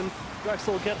those, and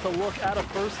Drexel gets a look at a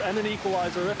first and an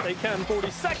equalizer if they can. 40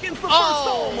 seconds, the first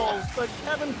almost. But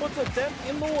Kevin puts a dent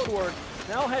in the woodwork.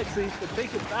 Now Hexy to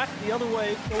take it back the other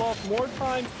way, kill off more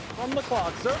time from the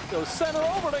clock. Zerf goes center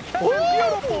over to Kevin.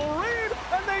 Beautiful read,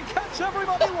 and they catch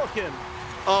everybody looking.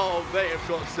 Oh, they have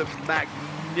got some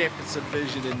magnificent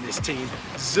vision in this team.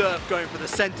 Zerf going for the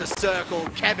center circle.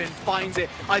 Kevin finds it.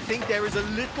 I think there is a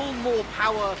little more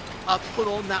power put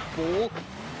on that ball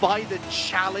by the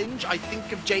challenge, I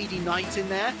think, of JD Knight in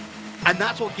there. And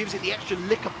that's what gives it the extra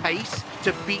lick of pace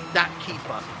to beat that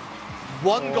keeper.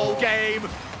 1 goal game.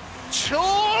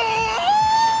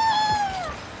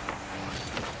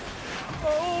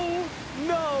 Oh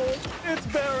no, it's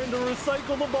Baron to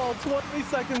recycle the ball. 20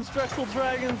 seconds, Drexel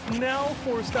Dragons now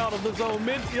forced out of the zone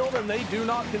midfield, and they do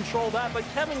not control that, but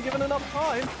Kevin given enough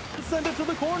time to send it to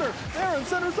the corner. Baron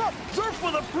centers up, Zerf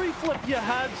with a pre-flip. You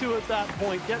had to at that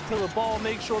point get to the ball,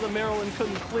 make sure that Maryland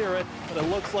couldn't clear it, but it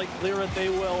looks like clear it they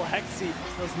will. Hexy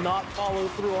does not follow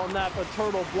through on that, but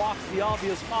Turtle blocks the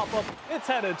obvious pop-up. It's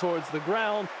headed towards the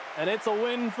ground. And it's a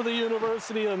win for the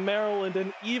University of Maryland,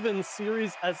 an even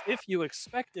series as if you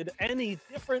expected any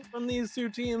different from these two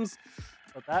teams.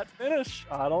 But that finish,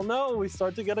 I don't know. We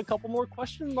start to get a couple more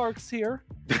question marks here.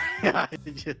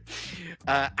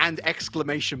 And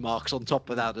exclamation marks on top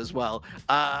of that as well.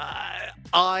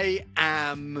 I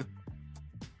am,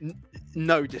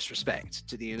 no disrespect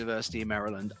to the University of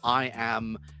Maryland, I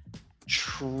am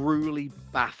truly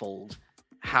baffled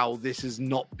how this has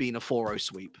not been a 4-0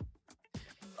 sweep.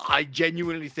 I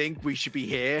genuinely think we should be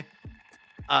here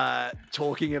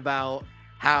talking about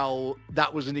how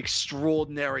that was an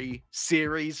extraordinary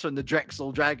series from the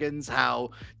Drexel Dragons, how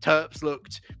Terps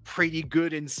looked pretty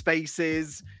good in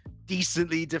spaces,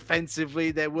 decently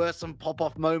defensively. There were some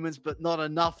pop-off moments, but not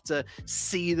enough to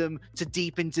see them to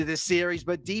deep into this series.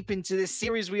 But deep into this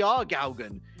series we are,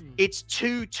 Galgan. It's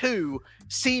 2-2,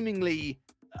 seemingly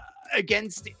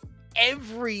against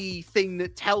everything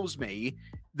that tells me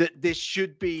that this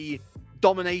should be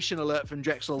domination alert from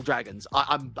Drexel Dragons.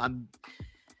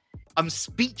 I'm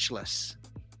speechless,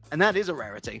 and that is a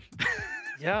rarity.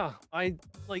 Yeah,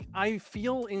 I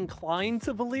feel inclined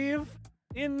to believe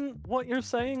in what you're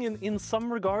saying in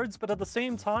some regards, but at the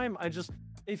same time,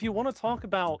 if you want to talk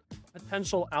about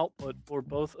potential output for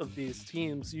both of these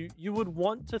teams, you would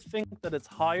want to think that it's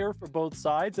higher for both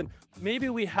sides, and maybe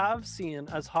we have seen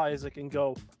as high as it can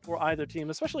go for either team,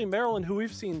 especially Maryland, who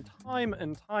we've seen time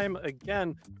and time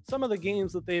again. Some of the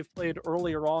games that they've played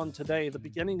earlier on today, the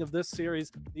beginning of this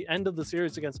series, the end of the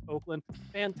series against Oakland,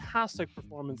 fantastic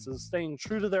performances, staying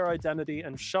true to their identity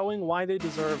and showing why they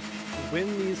deserve to win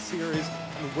these series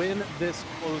and win this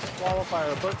closed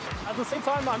qualifier. But at the same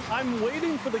time, I'm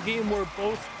waiting for the game where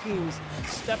both teams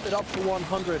step it up to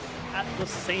 100 at the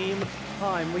same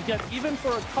time. We get, even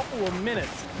for a couple of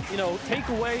minutes, you know, take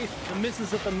away the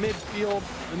misses at the midfield,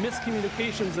 the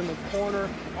miscommunications in the corner,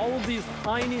 all of these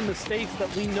tiny mistakes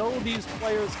that we know these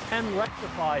players can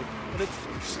rectify, but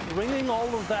it's stringing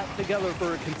all of that together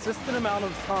for a consistent amount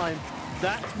of time.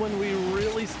 That's when we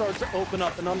really start to open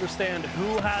up and understand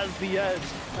who has the edge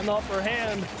and the upper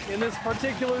hand in this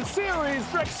particular series.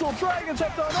 Drexel Dragons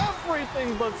have done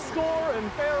everything but score,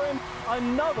 and Baron,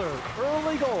 another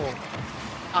early goal.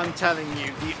 I'm telling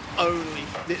you,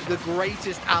 the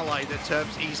greatest ally that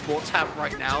Terps Esports have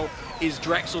right now is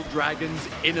Drexel Dragons'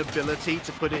 inability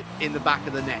to put it in the back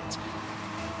of the net.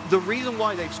 The reason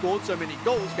why they've scored so many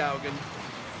goals, Galgan,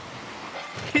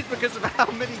 is because of how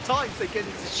many times they get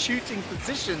into shooting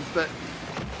positions, but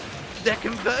their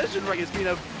conversion rate has been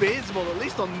abysmal. At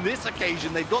least on this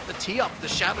occasion, they've got the tee up, the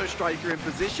shadow striker in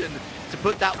position to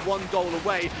put that one goal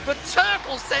away, but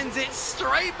Turtle sends it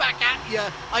straight back at you.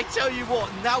 I tell you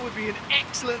what, now would be an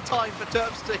excellent time for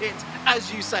Terps to hit,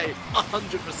 as you say,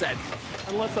 100%.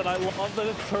 And listen, I love that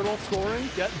it's Turtle scoring.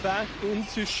 Get back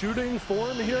into shooting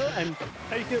form here and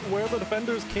take it where the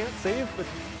defenders can't save, but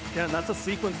again, that's a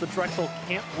sequence that Drexel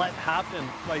can't let happen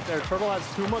right there. Turtle has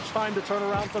too much time to turn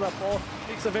around for that ball.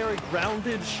 Takes a very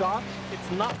grounded shot.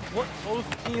 It's not what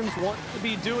both teams want to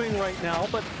be doing right now,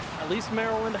 but at least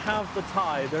Maryland have the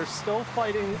tie. They're still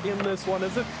fighting in this one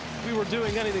as if we were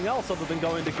doing anything else other than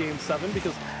going to Game 7,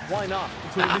 because why not?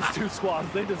 Between these two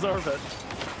squads, they deserve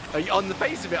it. On the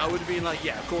face of it, I would have been like,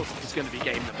 yeah, of course it's going to be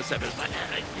game number 7. But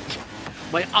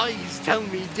my eyes tell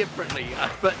me differently.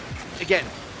 But again,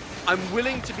 I'm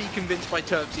willing to be convinced by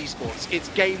Terps Esports. It's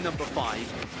game number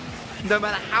 5. No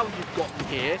matter how you've gotten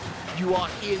here, you are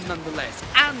here nonetheless.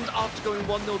 And after going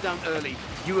 1-0 down early,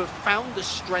 you have found the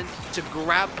strength to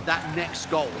grab that next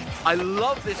goal. I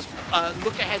love this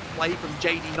look-ahead play from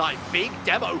JD Knight. Big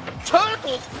demo.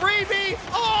 Turtle freebie.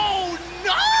 Oh,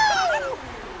 no!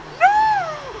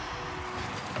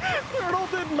 Turtle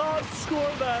did not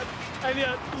score that, and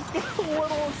yet just a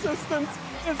little assistance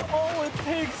is all it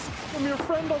takes from your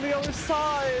friend on the other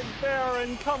side there,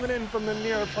 and coming in from the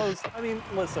near post. I mean,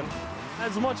 listen,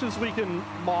 as much as we can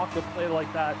mock a play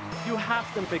like that, you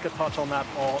have to make a touch on that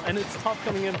ball, and it's tough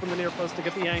coming in from the near post to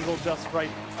get the angle just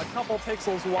right. A couple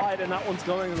pixels wide, and that one's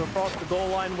going across the goal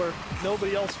line where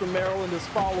nobody else from Maryland is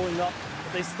following up.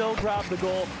 They still grab the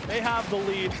goal. They have the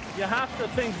lead. You have to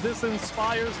think this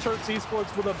inspires Terps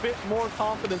Esports with a bit more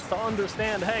confidence to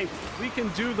understand, hey, we can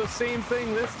do the same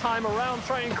thing this time around,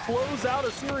 try and close out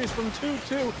a series from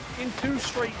 2-2 in 2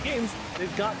 straight games.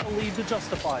 They've got the lead to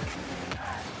justify it.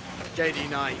 JD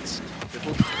Knight.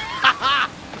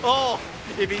 Oh,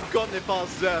 if he'd gotten it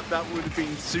past Zerf, that would have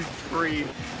been supreme.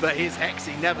 But his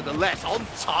Hexy, nevertheless, on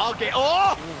target.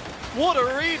 Oh! What a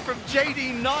read from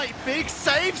JD Knight. Big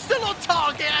save, still on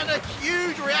target, and a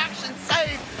huge reaction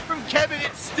save from Kevin.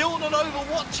 It's still not over.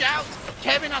 Watch out.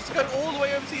 Kevin has to go all the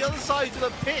way over to the other side of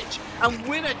the pitch and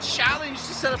win a challenge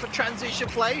to set up a transition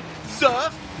play.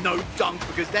 Surf, no dunk,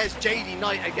 because there's JD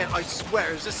Knight again. I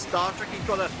swear, it's just Star Trek. He's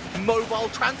got a mobile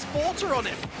transporter on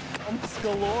him.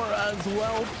 Galore as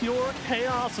well. Pure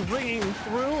chaos ringing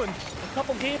through, and a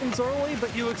couple games early,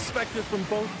 but you expect it from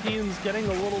both teams getting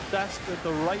a little desperate.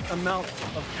 The right amount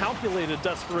of calculated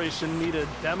desperation needed.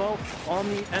 Demo on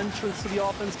the entrance to the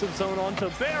offensive zone onto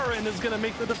Baron is going to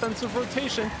make the defensive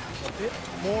rotation a bit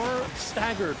more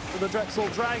staggered for the Drexel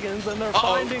Dragons, and they're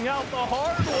finding out the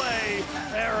hard way.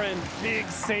 Baron, big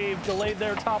save, delayed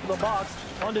their top of the box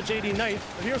onto JD Knight.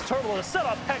 But here's Turtle to set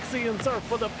up Hexy and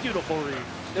Surf with a beautiful read.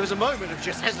 There was a moment of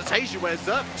just hesitation where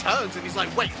Zerf turns and he's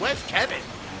like, wait, where's Kevin?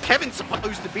 Kevin's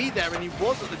supposed to be there, and he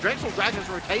wasn't. The Drexel Dragons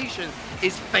rotation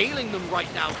is failing them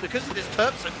right now because of this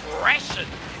Terps aggression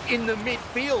in the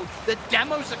midfield. The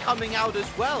demos are coming out as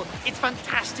well. It's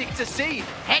fantastic to see.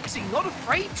 Hexy not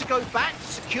afraid to go back to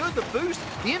secure the boost.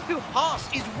 The infield pass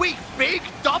is weak. Big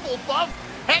double buff.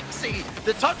 Hexy,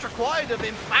 the touch required of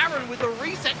him. Baron with the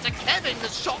reset to Kevin. The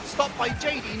shot stopped by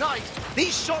JD Knight.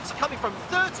 These shots are coming from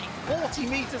 30, 40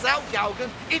 meters out, Galgan.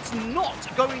 It's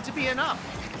not going to be enough.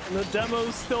 And the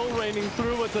demo's still raining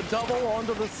through. It's a double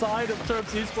onto the side of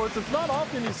Terps Esports. It's not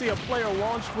often you see a player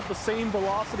launched with the same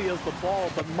velocity as the ball,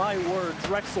 but my word,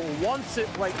 Drexel wants it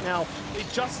right now. They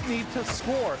just need to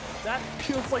score. That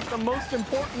feels like the most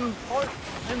important part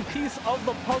and piece of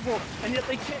the puzzle, and yet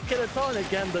they can't get it done.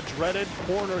 Again, the dreaded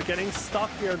corner getting stuck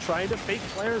here, trying to fake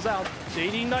players out.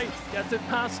 JD Knight gets it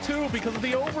past 2 because of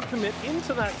the overcommit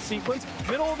into that sequence.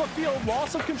 Middle of the field,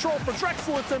 loss of control for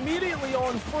Drexel. It's immediately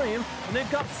on frame, and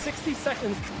they've got 60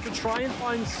 seconds to try and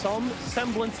find some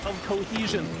semblance of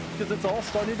cohesion because it's all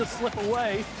starting to slip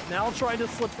away. Now trying to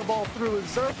slip the ball through. And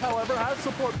Zerf, however, has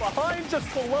support behind,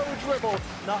 just the low dribble.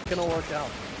 Not going to work out.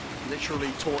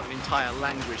 Literally taught an entire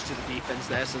language to the defense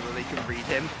there so that they can read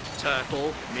him.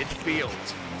 Turtle, midfield,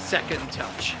 second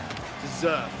touch to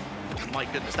Zerf. My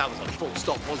goodness, that was a full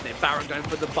stop, wasn't it? Baron going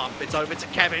for the bump. It's over to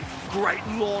Kevin. Great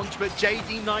launch, but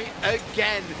JD Knight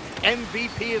again.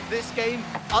 MVP of this game,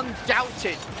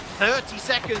 undoubted. 30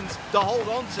 seconds to hold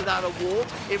on to that award.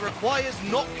 It requires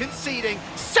not conceding.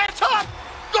 Set up!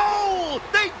 Goal!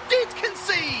 They did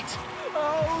concede!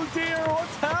 Oh dear,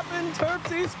 what's happened? Terps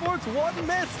Esports, one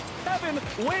miss. Kevin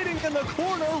waiting in the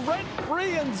corner,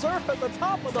 rent-free, and Zerf at the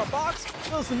top of the box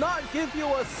does not give you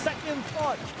a second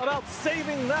thought about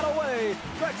saving that away.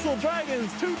 Drexel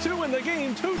Dragons, 2-2 in the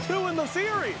game, 2-2 in the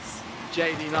series.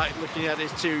 JD Knight looking at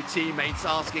his two teammates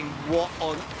asking, what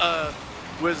on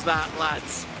earth was that,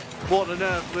 lads? What on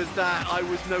earth was that? I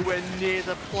was nowhere near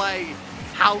the play.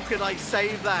 How could I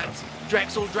save that?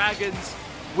 Drexel Dragons,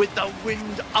 with the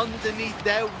wind underneath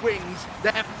their wings,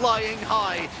 they're flying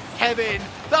high. Kevin,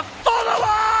 the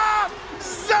follow-up!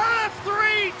 Zerf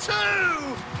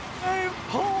 3-2! They've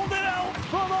pulled it out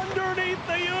from underneath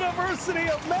the University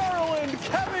of Maryland.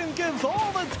 Kevin gives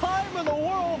all the time in the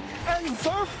world, and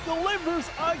Zerf delivers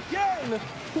again.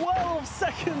 12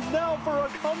 seconds now for a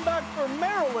comeback for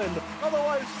Maryland.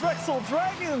 Otherwise, Drexel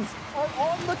Dragons are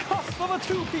on the cusp of a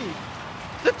two-peat.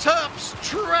 The Terps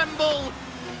tremble,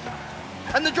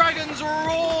 and the Dragons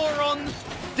roar on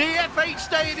DFH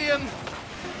Stadium.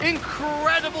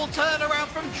 Incredible turnaround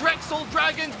from Drexel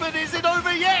Dragons, but is it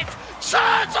over yet?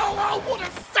 Turtle, oh, what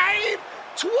a save!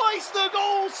 Twice the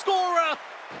goal scorer,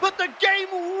 but the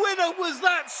game winner was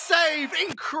that save.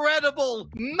 Incredible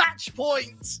match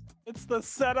point. It's the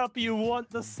setup you want,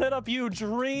 the setup you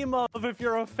dream of if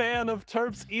you're a fan of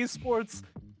Terps Esports.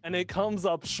 And it comes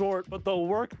up short, but the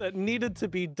work that needed to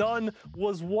be done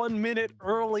was 1 minute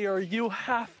earlier. You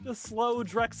have to slow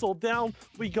Drexel down.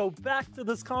 We go back to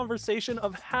this conversation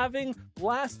of having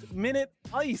last-minute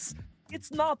ice.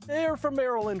 It's not there for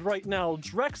Maryland right now.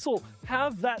 Drexel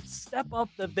have that step up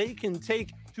that they can take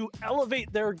to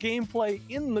elevate their gameplay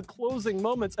in the closing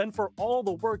moments, and for all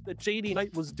the work that JD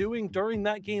Knight was doing during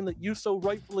that game that you so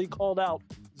rightfully called out.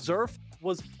 Zerf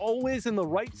was always in the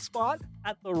right spot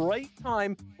at the right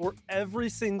time for every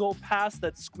single pass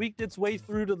that squeaked its way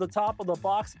through to the top of the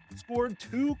box, scored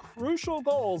 2 crucial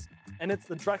goals, and it's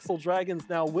the Drexel Dragons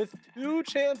now with 2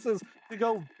 chances to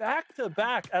go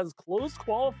back-to-back as closed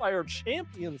qualifier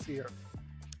champions here.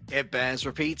 It bears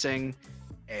repeating,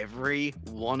 every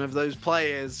one of those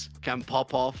players can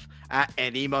pop off at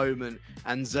any moment,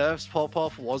 and Zerf's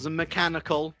pop-off wasn't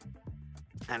mechanical,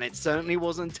 and it certainly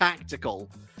wasn't tactical.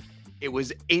 It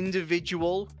was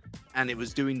individual, and it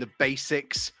was doing the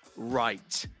basics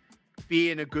right. Be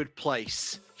in a good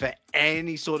place for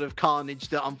any sort of carnage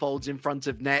that unfolds in front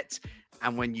of net,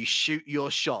 and when you shoot your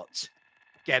shot,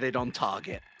 get it on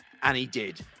target. And he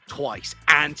did, twice,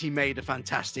 and he made a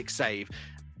fantastic save.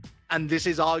 And this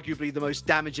is arguably the most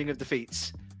damaging of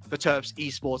defeats for Terps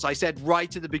Esports. I said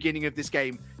right at the beginning of this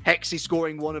game, Hexy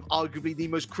scoring one of arguably the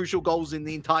most crucial goals in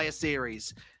the entire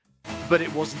series. But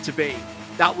it wasn't to be.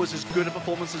 That was as good a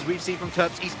performance as we've seen from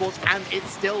Terps Esports, and it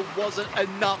still wasn't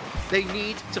enough. They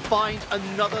need to find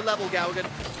another level, Galgan.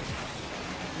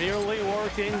 Merely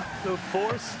working to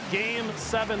force Game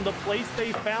 7, the place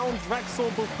they found Drexel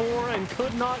before and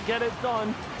could not get it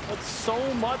done, but so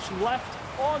much left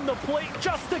on the plate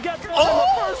just to get there in the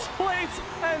first place,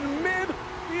 and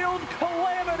midfield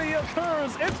calamity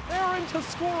occurs. It's Aaron to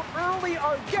score early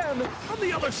again from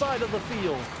the other side of the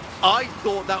field. I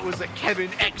thought that was a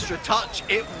Kevin extra touch.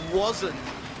 It wasn't.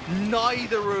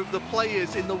 Neither of the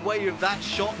players in the way of that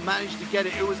shot managed to get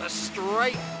it. It was a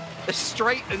straight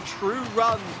and true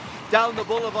run down the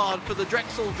boulevard for the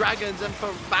Drexel Dragons and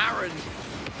for Baron.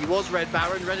 He was red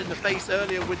in the face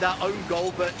earlier with that own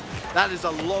goal, but that is a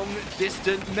long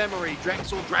distant memory.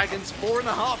 Drexel Dragons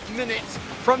 4.5 minutes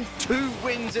from 2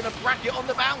 wins in a bracket on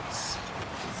the bounce.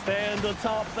 Stand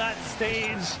atop that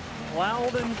stage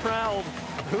loud and proud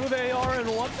who they are and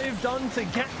what they've done to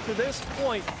get to this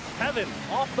point. Kevin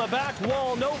off the back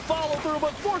wall, no follow through,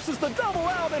 but forces the double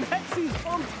out, and Hexy's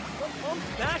bumped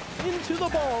back into the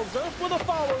ball. Zerf with a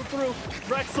follow through.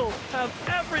 Drexel have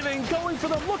everything going for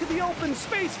them. Look at the open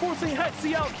space forcing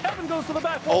Hexy out. Kevin goes to the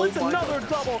back wall. It's another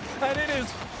double, and it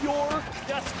is pure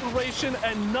desperation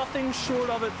and nothing short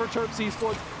of it for Terps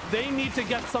Esports. They need to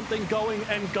get something going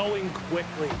and going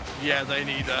quickly. Yeah, they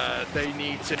need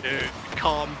to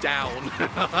calm down.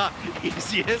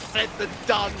 Easier said than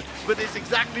done, but it's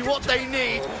exactly what they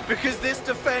need, because this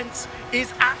defense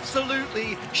is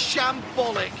absolutely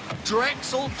shambolic.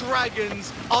 Drexel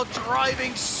Dragons are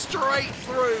driving straight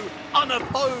through,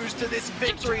 unopposed to this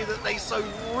victory that they so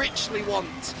richly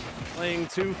want. Playing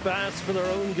too fast for their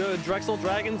own good. Drexel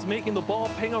Dragons making the ball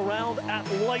ping around at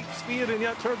light speed, and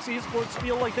yet Terps Esports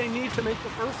feel like they need to make the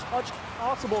first touch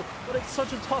possible, but it's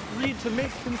such a tough read to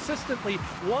make consistently.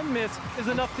 One miss is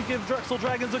enough to give Drexel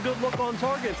Dragons a good look on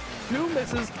target. Two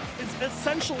misses is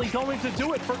essentially going to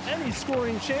do it for any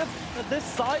scoring chance that this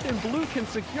side in blue can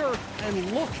secure.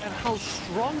 And look at how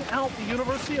strung out the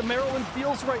University of Maryland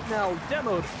feels right now.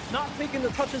 Demoed, not taking the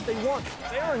touches they want.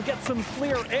 Baron gets some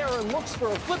clear air and looks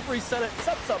for a flip reset. It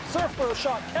sets up Zerf for a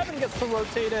shot. Kevin gets to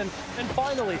rotate in. And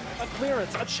finally, a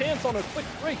clearance, a chance on a quick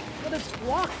break, but it's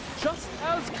blocked just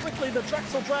as quickly. The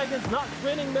Drexel Dragons not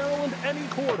grinning Maryland any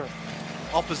quarter.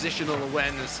 Oppositional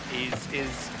awareness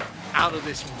is out of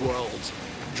this world.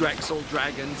 Drexel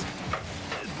Dragons,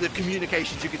 the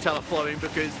communications you can tell are flowing,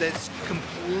 because there's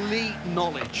complete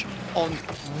knowledge on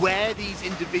where these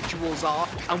individuals are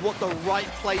and what the right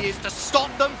play is to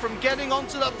stop them from getting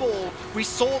onto the ball. We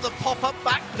saw the pop-up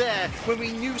back there when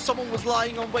we knew someone was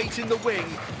lying on wait in the wing,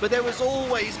 but there was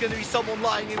always going to be someone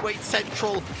lying in wait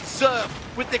central. Zerf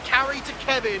with the carry to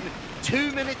Kevin.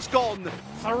 2 minutes gone,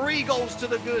 3 goals to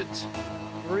the good.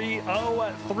 3-0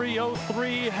 at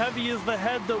 3:03. Heavy is the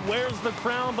head that wears the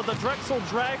crown, but the Drexel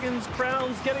Dragons'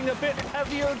 crown's getting a bit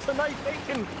heavier tonight. They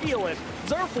can feel it.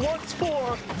 Zerf wants 4.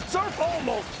 Zerf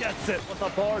almost gets it, but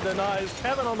the bar denies.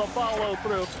 Kevin on the follow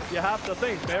through. You have to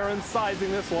think Baron's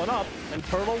sizing this one up, and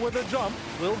Turtle with a jump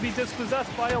will be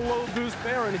dispossessed by a low boost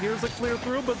Baron. Here's a clear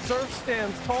through, but Zerf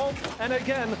stands tall, and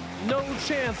again, no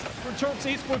chance for Terps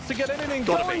Esports to get anything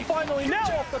going. Finally, now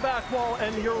off the back wall,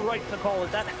 and you're right to call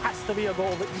it. That has to be a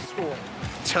goal that you score.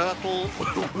 Turtle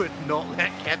would not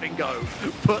let Kevin go.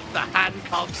 Put the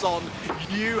handcuffs on.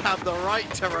 You have the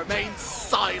right to remain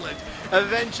silent.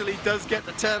 Eventually does get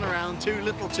the turnaround, too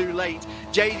little too late.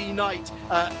 JD Knight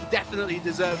definitely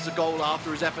deserves a goal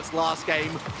after his efforts last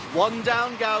game. 1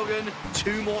 down Gaugen,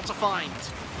 2 more to find.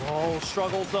 Oh,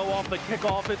 struggles though off the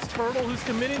kickoff. It's Turtle who's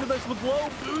committing to this with low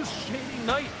boost. JD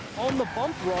Knight on the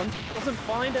bump run doesn't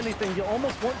find anything. You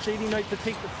almost want JD Knight to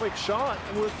take the quick shot,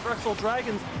 and with Drexel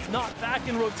Dragons not back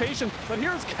in rotation. But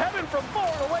here's Kevin from far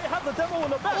away, has the demo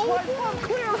in the back. Wide ball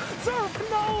clear. Zerf,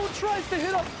 no, tries to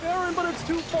hit up Baron, but it's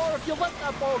too far. If you let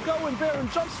that ball go and Baron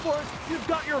jumps for it, you've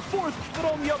got your 4th.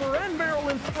 But on the other end,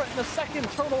 Maryland threatened a second.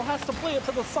 Turtle has to play it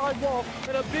to the sidewall,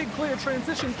 and a big clear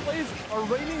transition plays are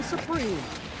reigning supreme.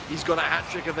 He's got a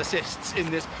hat-trick of assists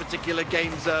in this particular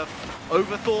game, Zerf.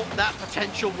 Overthought that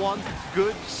potential one.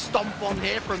 Good stomp on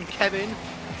here from Kevin.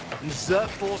 And Zerf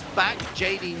forced back.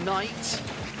 JD Knight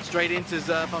straight into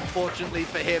Zerf, unfortunately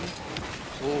for him.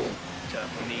 Oh,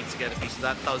 Turtle needs to get a piece of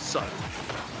that. Does so.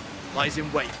 Lies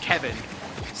in wait. Kevin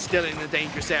still in the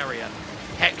dangerous area.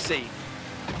 Hexy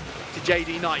to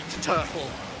JD Knight to Turtle.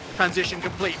 Transition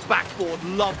complete. Backboard.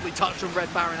 Lovely touch from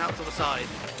Red Baron out to the side.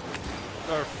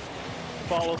 Zerf.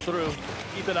 Follow through,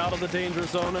 keep it out of the danger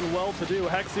zone, and well to do.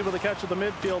 Hexy with a catch at the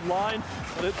midfield line,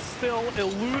 but it's still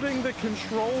eluding the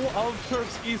control of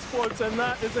Terps Esports, and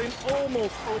that is an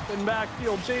almost open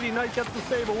backfield. JD Knight gets the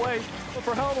save away, but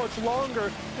for how much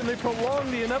longer can they prolong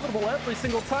the inevitable? Every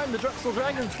single time the Drexel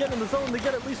Dragons get in the zone, they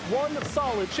get at least one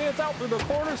solid chance out through the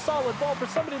corner. Solid ball for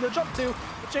somebody to jump to,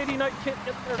 but JD Knight can't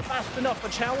get there fast enough. A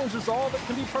challenge is all that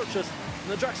can be purchased.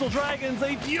 And the Drexel Dragons,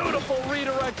 a beautiful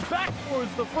redirect back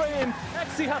towards the frame.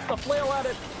 Hexy has to flail at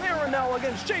it. Baron now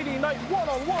against JD Knight,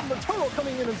 one-on-one. The Turtle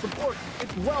coming in support.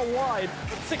 It's well wide,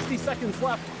 but 60 seconds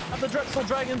left. Have the Drexel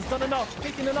Dragons done enough,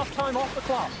 taking enough time off the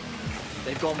clock?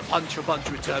 They've gone punch for punch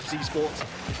with Terps Esports,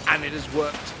 and it has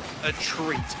worked a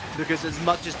treat, because as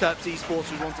much as Terps Esports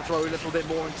would want to throw a little bit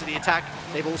more into the attack,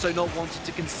 they've also not wanted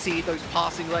to concede those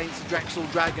passing lanes to Drexel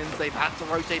Dragons. They've had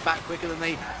to rotate back quicker than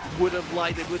they would have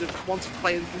liked. They would have wanted to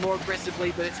play a little more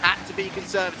aggressively, but it's had to be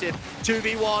conservative.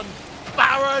 2v1,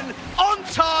 Baron on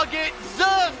target.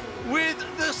 Zerf with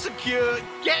the secure,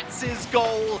 gets his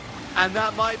goal, and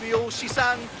that might be all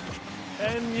Shisan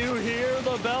And you hear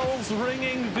the bells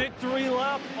ringing. Victory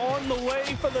lap on the way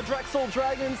for the Drexel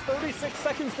Dragons. 36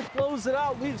 seconds to close it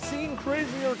out. We've seen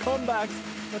crazier comebacks.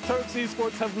 The Terps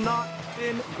Esports have not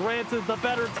been granted the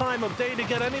better time of day to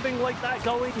get anything like that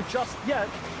going just yet.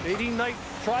 Fading Knight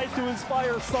tries to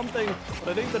inspire something, but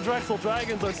I think the Drexel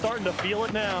Dragons are starting to feel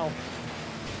it now.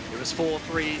 It was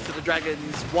 4-3 to the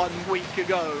Dragons 1 week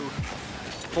ago.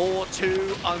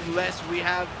 4-2 unless we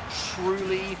have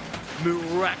truly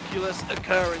miraculous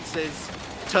occurrences.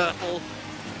 Turtle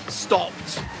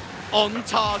stopped on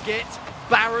target.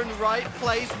 Baron right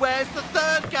place. Where's the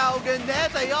third Galgan? There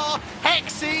they are.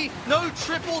 Hexy, no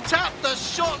triple tap. The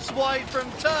shot's wide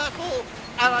from Turtle.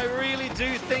 And I really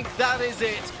do think that is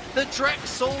it. The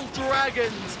Drexel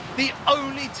Dragons, the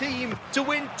only team to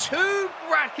win 2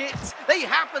 brackets. They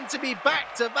happen to be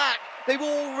back-to-back. They were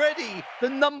already the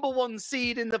 #1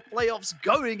 seed in the playoffs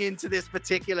going into this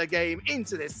particular game,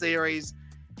 into this series.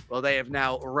 Well, they have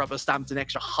now rubber-stamped an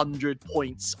extra 100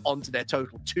 points onto their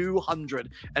total.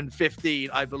 215,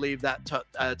 I believe that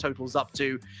totals up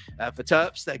to. For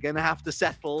Terps, they're going to have to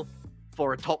settle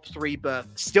for a top 3 berth.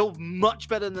 Still much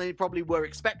better than they probably were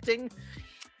expecting.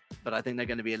 But I think they're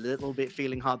going to be a little bit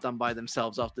feeling hard done by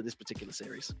themselves after this particular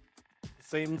series.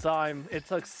 Same time, it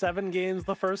took 7 games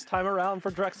the first time around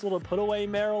for Drexel to put away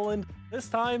Maryland. This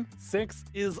time, 6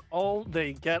 is all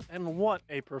they get, and what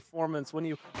a performance when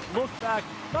you look back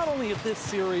not only at this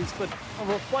series, but a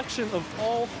reflection of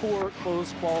all 4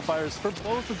 closed qualifiers for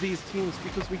both of these teams,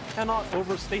 because we cannot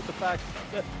overstate the fact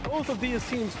that both of these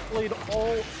teams played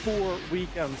all 4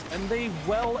 weekends, and they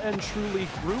well and truly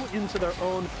grew into their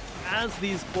own as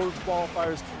these closed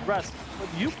qualifiers progressed. But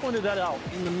you pointed that out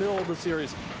in the middle of the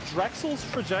series. Drexel's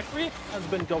trajectory has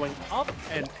been going up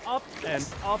and up and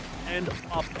up and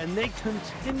up, and they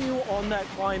continue on that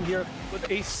climb here with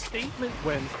a statement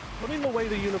win, putting away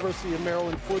the University of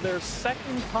Maryland for their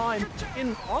 2nd time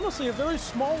in honestly a very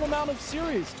small amount of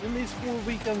series in these 4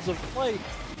 weekends of play.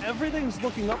 Everything's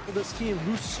looking up for this team,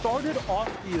 who started off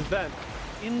the event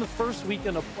in the first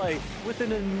weekend of play with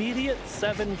an immediate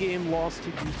 7-game loss to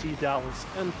UT Dallas.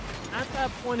 And at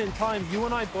that point in time, you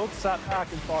and I both sat back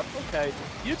and thought, okay,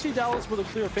 UT Dallas were the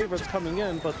clear favorites coming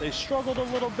in, but they struggled a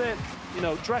little bit. You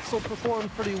know, Drexel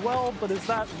performed pretty well, but is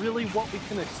that really what we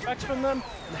can expect from them?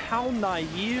 And how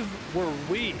naive were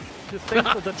we to think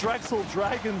that the Drexel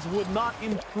Dragons would not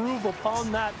improve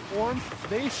upon that form?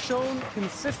 They've shown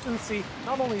consistency,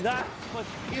 not only that, but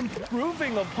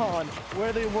improving upon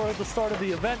where they were at the start of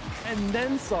the event, and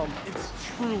then some. It's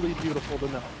truly beautiful to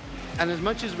know. And as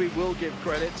much as we will give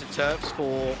credit to Terps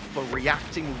for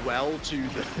reacting well to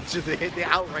the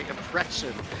outright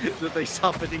oppression that they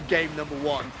suffered in game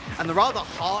 #1 and the rather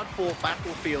hard-fought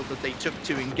battlefield that they took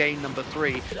to in game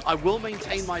 #3, I will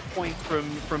maintain my point from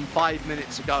 5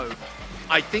 minutes ago.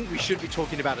 I think we should be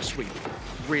talking about a sweep,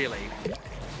 really.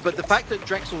 But the fact that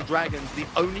Drexel Dragons, the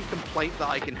only complaint that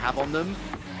I can have on them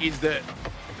is that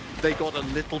they got a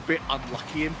little bit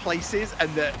unlucky in places, and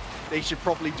that they should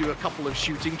probably do a couple of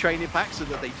shooting training packs so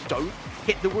that they don't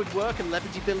hit the woodwork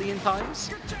 11 billion times.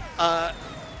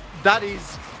 That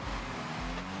is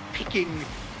picking...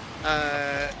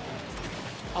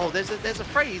 there's a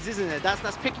phrase, isn't there?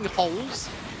 That's picking holes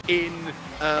in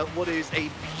what is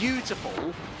a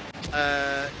beautiful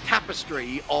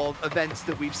tapestry of events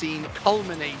that we've seen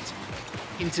culminate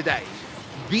in today.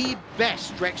 The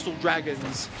best Drexel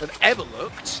Dragons have ever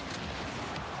looked.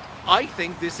 I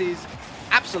think this is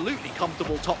absolutely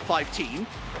comfortable top 5 team,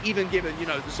 even given, you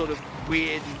know, the sort of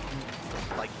weird,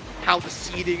 like, how the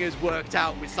seeding has worked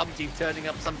out with some teams turning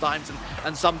up sometimes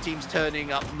and some teams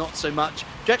turning up not so much.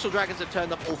 Drexel Dragons have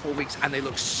turned up all 4 weeks, and they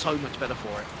look so much better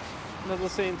for it. And at the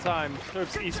same time,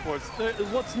 Terps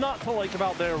Esports, what's not to like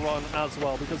about their run as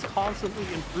well, because constantly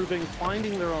improving,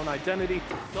 finding their own identity,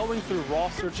 going through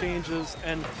roster changes,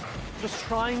 and just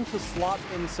trying to slot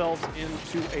themselves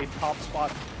into a top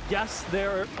spot. Yes,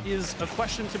 there is a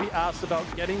question to be asked about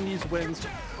getting these wins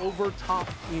over top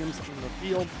teams in the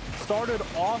field. Started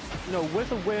off, you know,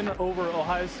 with a win over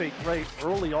Ohio State Great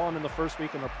early on in the first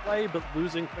week in the play, but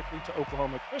losing quickly to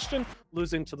Oklahoma Christian,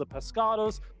 losing to the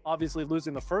Pescados, obviously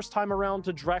losing the first time around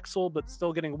to Drexel, but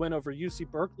still getting a win over UC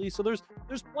Berkeley. So there's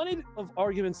plenty of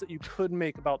arguments that you could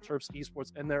make about Terps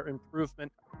Esports and their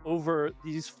improvement over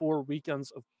these 4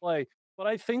 weekends of play. But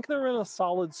I think they're in a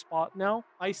solid spot now.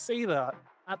 I say that.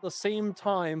 At the same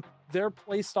time, their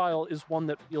playstyle is one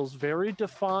that feels very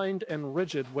defined and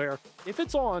rigid, where if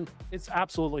it's on, it's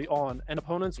absolutely on, and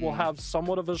opponents will have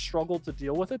somewhat of a struggle to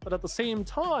deal with it. But at the same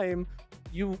time,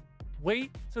 you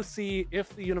wait to see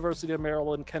if the University of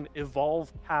Maryland can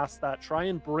evolve past that, try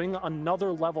and bring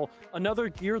another level, another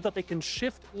gear that they can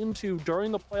shift into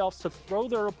during the playoffs to throw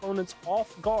their opponents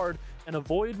off guard and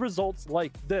avoid results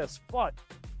like this. But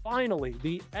finally,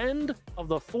 the end of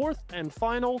the fourth and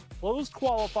final closed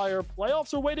qualifier.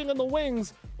 Playoffs are waiting in the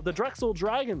wings, but the Drexel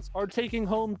Dragons are taking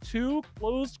home 2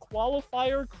 closed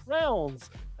qualifier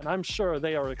crowns, and I'm sure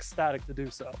they are ecstatic to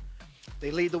do so. They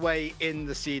lead the way in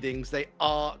the seedings. They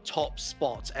are top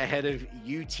spot ahead of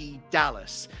UT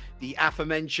Dallas, the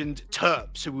aforementioned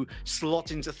Terps, who slot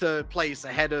into 3rd place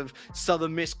ahead of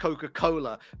Southern Miss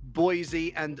Coca-Cola,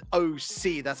 Boise, and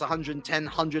OC. That's 110,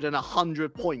 100, and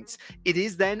 100 points. It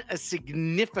is then a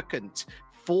significant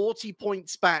 40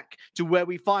 points back to where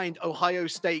we find Ohio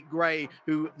State Gray,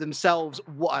 who themselves,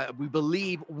 we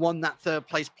believe, won that 3rd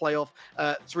place playoff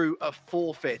through a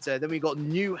forfeit. Then we got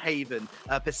New Haven,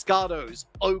 Pescados,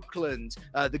 Oakland,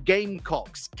 the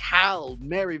Gamecocks, Cal,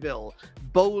 Maryville,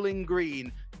 Bowling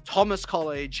Green, Thomas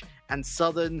College, and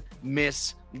Southern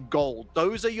Miss Gold.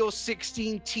 Those are your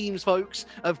 16 teams, folks.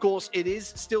 Of course, it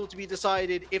is still to be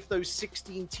decided if those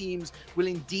 16 teams will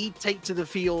indeed take to the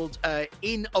field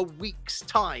in a week's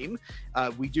time.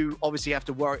 We do obviously have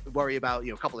to worry about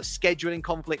a couple of scheduling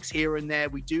conflicts here and there.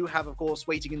 We do have, of course,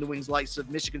 waiting in the wings likes of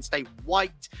Michigan State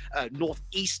White,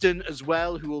 Northeastern as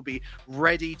well, who will be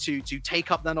ready to take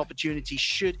up that opportunity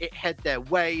should it head their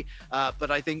way.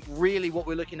 But I think really what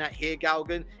we're looking at here,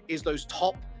 Galgan, is those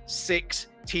top 6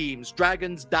 teams: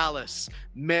 Dragons, Dallas,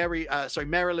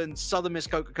 Maryland, Southern Miss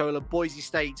Coca-Cola, Boise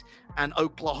State, and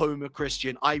Oklahoma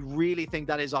Christian. I really think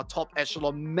that is our top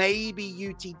echelon. Maybe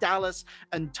UT Dallas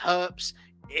and Terps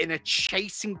in a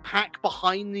chasing pack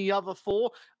behind the other 4,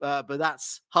 but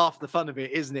that's half the fun of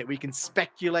it, isn't it? We can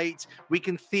speculate, we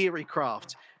can theory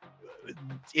craft.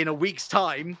 In a week's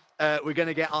time, we're going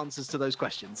to get answers to those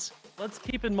questions. Let's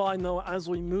keep in mind, though, as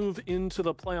we move into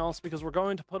the playoffs, because we're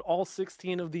going to put all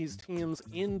 16 of these teams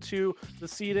into the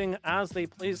seeding as they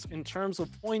place in terms of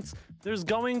points. There's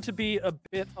going to be a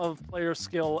bit of player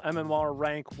skill, MMR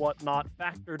rank, whatnot,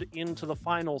 factored into the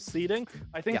final seeding.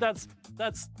 I think that's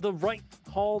the right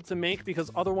call to make,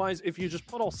 because otherwise, if you just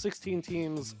put all 16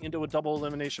 teams into a double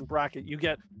elimination bracket, you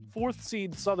get 4th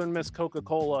seed Southern Miss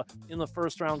Coca-Cola in the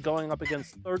first round going up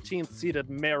against 13th seeded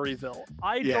Maryville.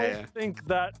 I don't think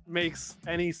that makes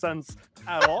any sense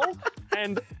at all.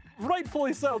 And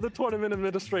rightfully so, the tournament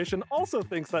administration also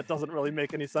thinks that doesn't really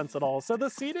make any sense at all. So the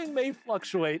seeding may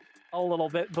fluctuate a little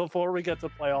bit before we get to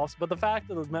playoffs, but the fact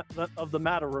of the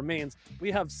matter remains,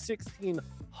 we have 16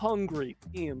 hungry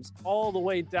teams all the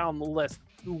way down the list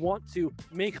who want to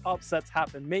make upsets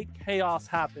happen, make chaos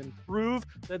happen, prove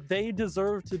that they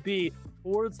deserve to be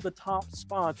towards the top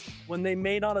spots when they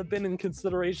may not have been in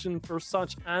consideration for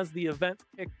such as the event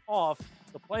kicked off.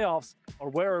 The playoffs are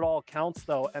where it all counts,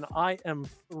 though, and I am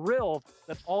thrilled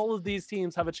that all of these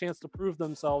teams have a chance to prove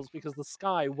themselves, because the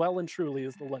sky well and truly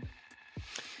is the limit.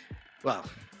 Well,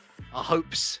 our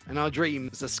hopes and our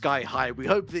dreams are sky high. We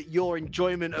hope that your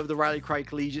enjoyment of the Rally Cry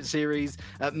Collegiate Series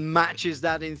matches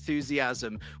that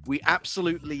enthusiasm. We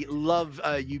absolutely love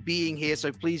you being here,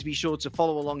 so please be sure to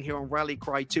follow along here on Rally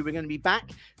Cry 2. We're going to be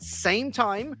back same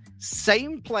time,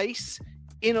 same place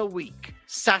in a week,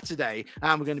 Saturday,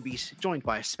 and we're going to be joined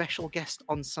by a special guest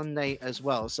on Sunday as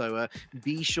well, so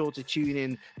be sure to tune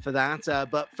in for that.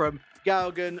 But from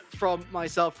Galgan, from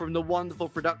myself, from the wonderful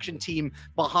production team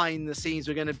behind the scenes,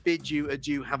 we're going to bid you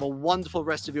adieu. Have a wonderful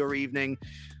rest of your evening.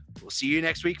 We'll see you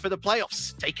next week for the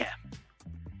playoffs. Take care.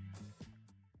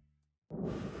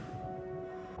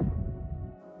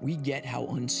 We get how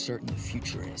uncertain the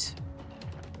future is.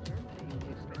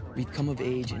 We've come of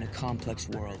age in a complex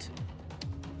world,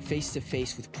 face to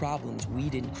face with problems we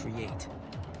didn't create.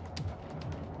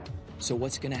 So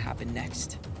what's going to happen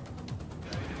next?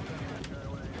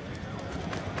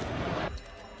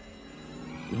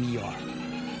 We are.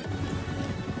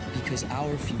 Because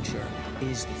our future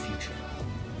is the future.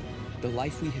 The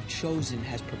life we have chosen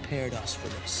has prepared us for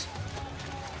this.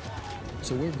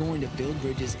 So we're going to build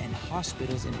bridges and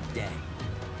hospitals in a day.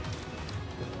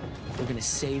 We're going to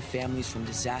save families from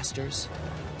disasters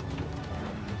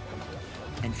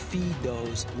and feed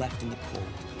those left in the cold.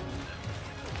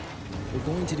 We're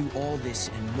going to do all this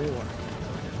and more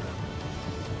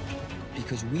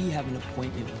because we have an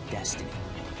appointment with destiny.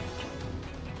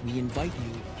 We invite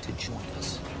you to join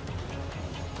us.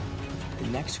 The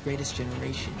next greatest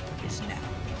generation is now.